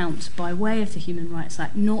into account, by way of the Human Rights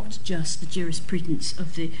Act, not just the jurisprudence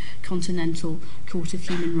of the Continental Court of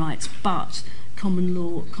Human Rights, but common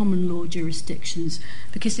law jurisdictions,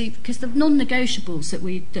 because the non-negotiables that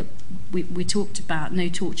we talked about, no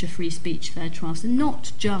torture, free speech, fair trials, are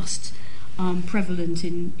not just prevalent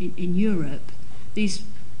in Europe. These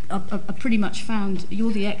are pretty much found,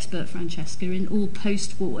 you're the expert, Francesca, in all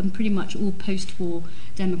post-war and pretty much all post-war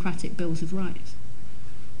democratic bills of rights.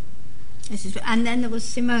 And then there was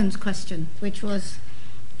Simone's question, which was,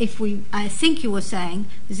 I think you were saying,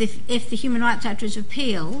 is if the Human Rights Act was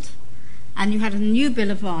repealed, and you had a new Bill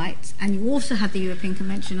of Rights, and you also had the European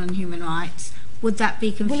Convention on Human Rights, would that be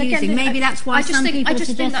confusing? Well, again, maybe that's why some people are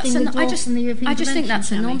suggesting withdraw from the European Convention. I just think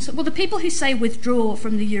that's a nonsense. Well, the people who say withdraw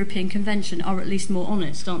from the European Convention are at least more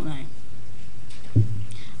honest, aren't they?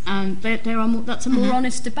 And that's a more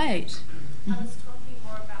honest debate. I was talking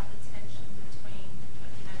more about the tension between,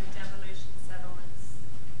 the devolution settlements,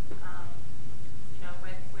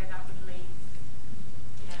 where that would lead.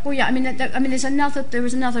 Well, yeah, there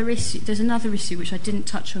was another issue. There's another issue which I didn't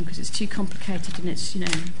touch on because it's too complicated, and it's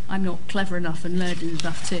I'm not clever enough and learned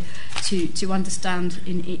enough to understand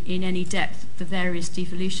in any depth the various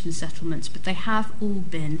devolution settlements, but they have all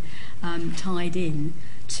been tied in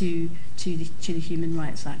to the Human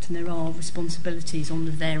Rights Act, and there are responsibilities on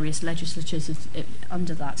the various legislatures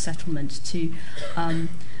under that settlement to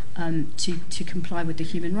comply with the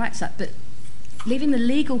Human Rights Act, but. Leaving the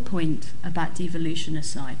legal point about devolution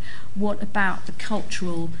aside, what about the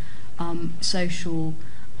cultural, social,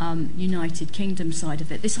 United Kingdom side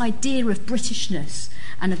of it? This idea of Britishness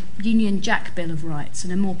and a Union Jack Bill of Rights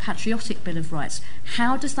and a more patriotic Bill of Rights,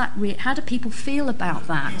 how do people feel about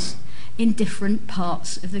that in different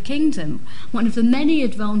parts of the kingdom? One of the many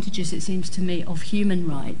advantages, it seems to me, of human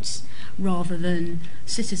rights rather than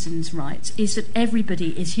citizens' rights is that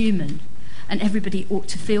everybody is human and everybody ought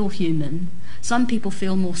to feel human. Some people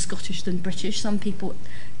feel more Scottish than British. Some people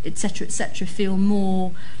etc., feel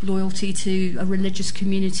more loyalty to a religious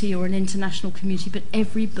community or an international community, but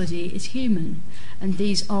everybody is human, and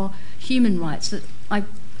these are human rights that I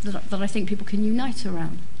think people can unite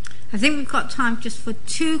around. I think we've got time just for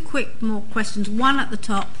two quick more questions. One at the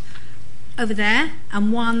top over there,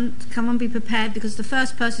 and one, come on, be prepared, because the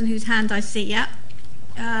first person whose hand I see,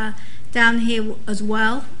 down here as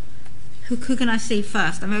well. Who can I see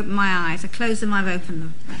first? I've opened my eyes. I closed them, I've opened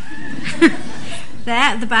them. There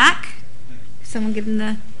at the back. Someone give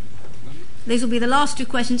them these will be the last two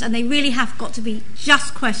questions, and they really have got to be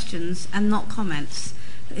just questions and not comments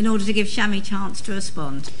in order to give Shami a chance to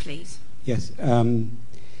respond, please. Yes.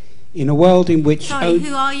 In a world in which... Sorry,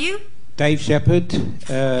 who are you? Dave Shepherd,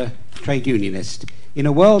 trade unionist. In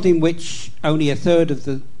a world in which only a third of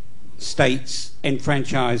the states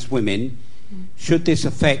enfranchise women, should this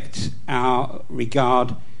affect our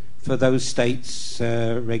regard for those states'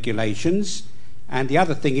 regulations? And the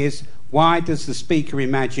other thing is, why does the Speaker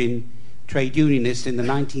imagine trade unionists in the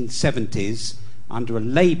 1970s, under a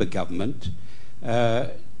Labour government,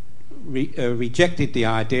 rejected the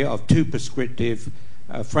idea of too prescriptive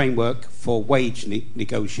framework for wage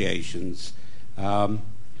negotiations? I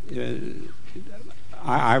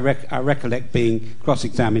recollect being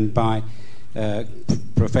cross-examined by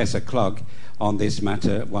Professor Klug on this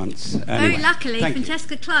matter once. Anyway, very luckily,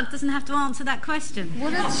 Francesca Klug doesn't have to answer that question.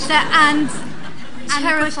 What and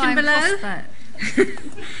the question below.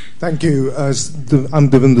 Thank you. I'm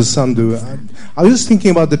Devinder Sandhu. I was just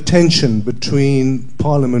thinking about the tension between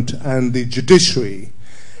Parliament and the judiciary.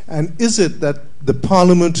 And is it that the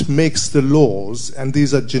Parliament makes the laws, and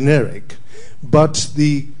these are generic, but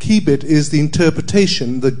the key bit is the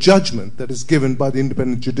interpretation, the judgment that is given by the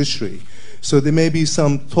independent judiciary? So there may be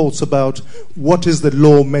some thoughts about what is the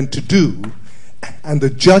law meant to do, and the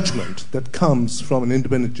judgment that comes from an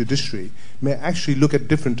independent judiciary may actually look at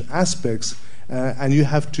different aspects, and you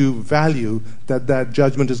have to value that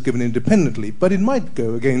judgment is given independently. But it might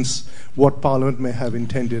go against what Parliament may have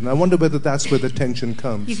intended. And I wonder whether that's where the tension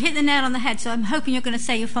comes. You've hit the nail on the head, so I'm hoping you're going to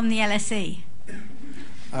say you're from the LSE.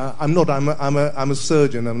 I'm not. I'm a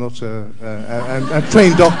surgeon. I'm not a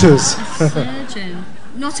trained doctors. A surgeon,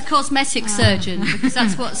 not a cosmetic surgeon, because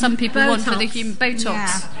that's what some people want for the human Botox.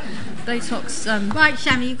 Yeah. Botox. Right,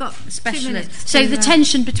 Shami, you've got specialist. 2 minutes. So the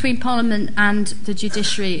tension between Parliament and the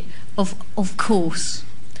judiciary, of course,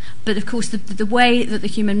 but of course the way that the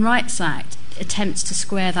Human Rights Act attempts to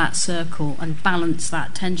square that circle and balance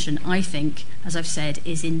that tension, I think, as I've said,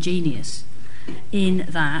 is ingenious. In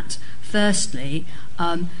that, firstly,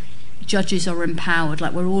 judges are empowered,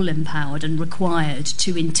 like we're all empowered and required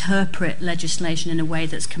to interpret legislation in a way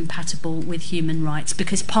that's compatible with human rights,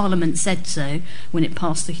 because Parliament said so when it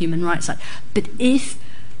passed the Human Rights Act. But if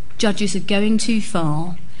judges are going too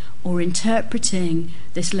far or interpreting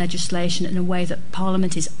this legislation in a way that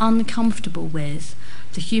Parliament is uncomfortable with,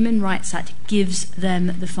 the Human Rights Act gives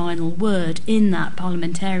them the final word, in that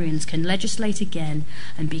parliamentarians can legislate again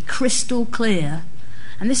and be crystal clear.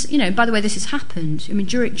 And this, by the way, this has happened. I mean,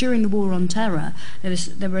 during the War on Terror,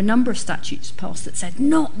 there were a number of statutes passed that said,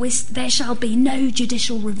 there shall be no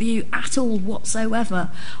judicial review at all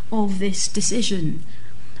whatsoever of this decision.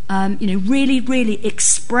 Really, really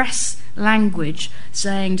express language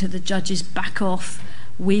saying to the judges, back off,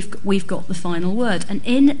 we've got the final word. And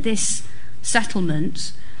in this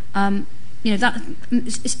settlement,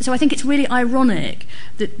 so I think it's really ironic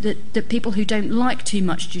that people who don't like too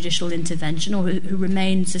much judicial intervention, or who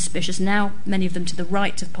remain suspicious, now many of them to the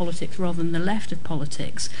right of politics rather than the left of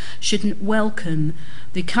politics, shouldn't welcome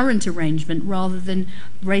the current arrangement, rather than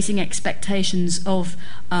raising expectations of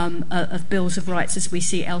bills of rights as we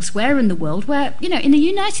see elsewhere in the world, where, in the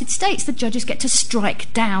United States, the judges get to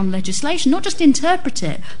strike down legislation, not just interpret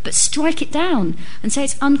it, but strike it down and say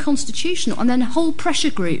it's unconstitutional, and then whole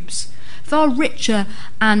pressure groups, far richer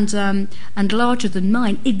and larger than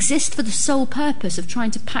mine, exist for the sole purpose of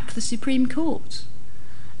trying to pack the Supreme Court.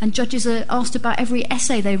 And judges are asked about every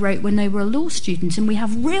essay they wrote when they were a law student, and we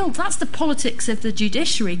have that's the politics of the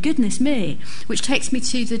judiciary, goodness me, which takes me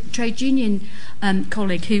to the trade union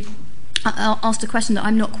colleague who asked a question that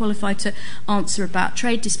I'm not qualified to answer about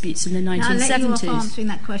trade disputes in the 1970s. I'll let you off answering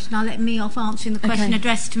that question. I'll let me off answering the question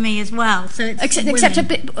addressed to me as well. So except a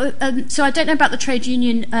bit. So I don't know about the trade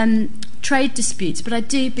union trade disputes,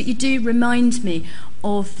 but you do remind me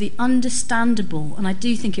of the understandable, and I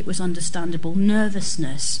do think it was understandable,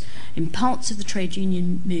 nervousness in parts of the trade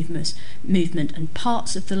union movement and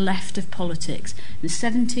parts of the left of politics in the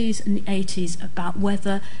 70s and the 80s about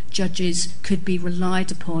whether judges could be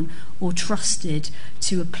relied upon or trusted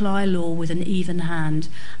to apply law with an even hand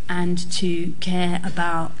and to care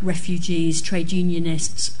about refugees, trade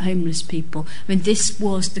unionists, homeless people. I mean, this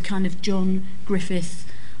was the kind of John Griffith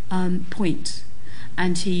point.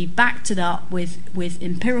 And he backed it up with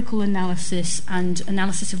empirical analysis and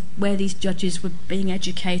analysis of where these judges were being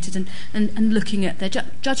educated and looking at their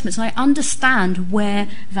judgments. And I understand where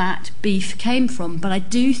that beef came from, but I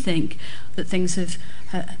do think that things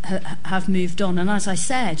have moved on. And as I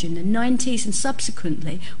said, in the 90s and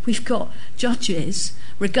subsequently, we've got judges,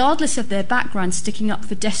 regardless of their background, sticking up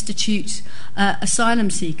for destitute asylum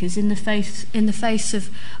seekers in the face of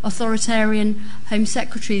authoritarian Home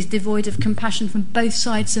Secretaries devoid of compassion from both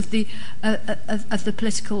sides of the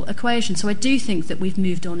political equation. So I do think that we've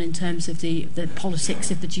moved on in terms of the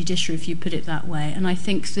politics of the judiciary, if you put it that way. And I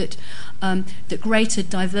think that that greater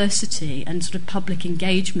diversity and sort of public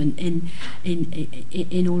engagement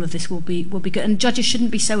in all of this will be good. And judges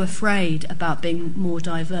shouldn't be so afraid about being more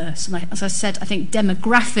diverse. And as I said, I think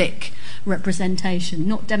demographic representation,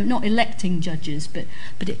 not electing judges, but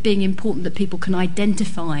it being important that people can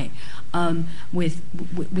identify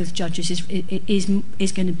with judges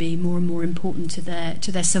is going to be more and more important to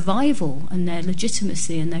their survival and their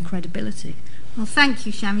legitimacy and their credibility. Well, thank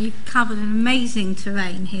you, Shami. You've covered an amazing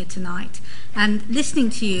terrain here tonight. And listening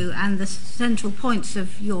to you and the central points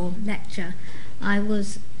of your lecture, I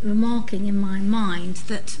was remarking in my mind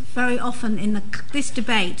that very often in this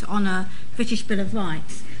debate on a British Bill of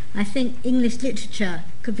Rights, I think English literature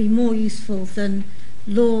could be more useful than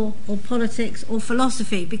law or politics or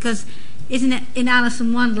philosophy, because isn't it in Alice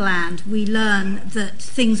in Wonderland we learn that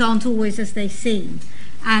things aren't always as they seem,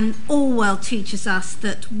 and Orwell teaches us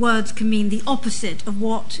that words can mean the opposite of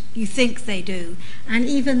what you think they do, and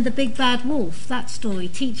even The Big Bad Wolf, that story,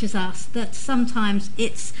 teaches us that sometimes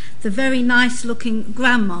it's the very nice looking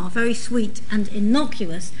grandma, very sweet and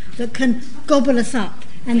innocuous, that can gobble us up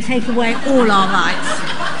and take away all our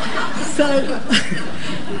rights. So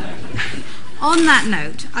on that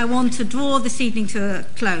note, I want to draw this evening to a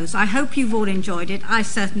close. I hope you've all enjoyed it. I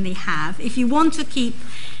certainly have. If you want to keep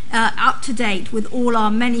up to date with all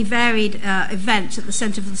our many varied events at the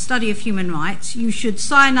Centre for the Study of Human Rights, you should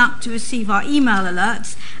sign up to receive our email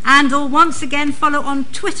alerts and or once again follow on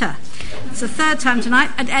Twitter. It's the third time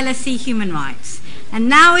tonight at LSE Human Rights. And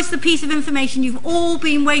now is the piece of information you've all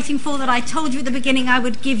been waiting for that I told you at the beginning I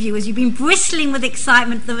would give you as you've been bristling with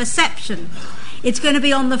excitement, the reception. It's going to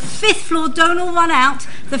be on the 5th floor, don't all run out,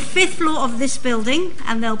 the 5th floor of this building,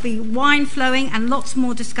 and there'll be wine flowing and lots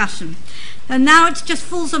more discussion. And now it just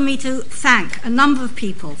falls on me to thank a number of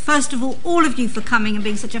people. First of all of you for coming and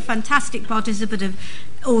being such a fantastic participative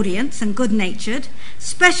audience and good-natured.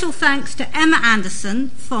 Special thanks to Emma Anderson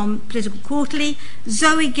from Political Quarterly,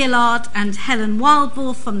 Zoe Gillard and Helen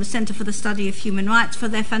Wildborth from the Centre for the Study of Human Rights for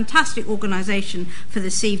their fantastic organisation for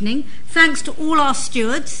this evening. Thanks to all our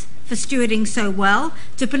stewards for stewarding so well,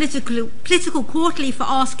 to Political Quarterly for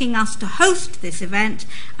asking us to host this event,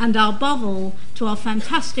 and above all to our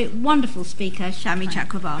fantastic, wonderful speaker, Shami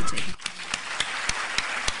Chakrabarti.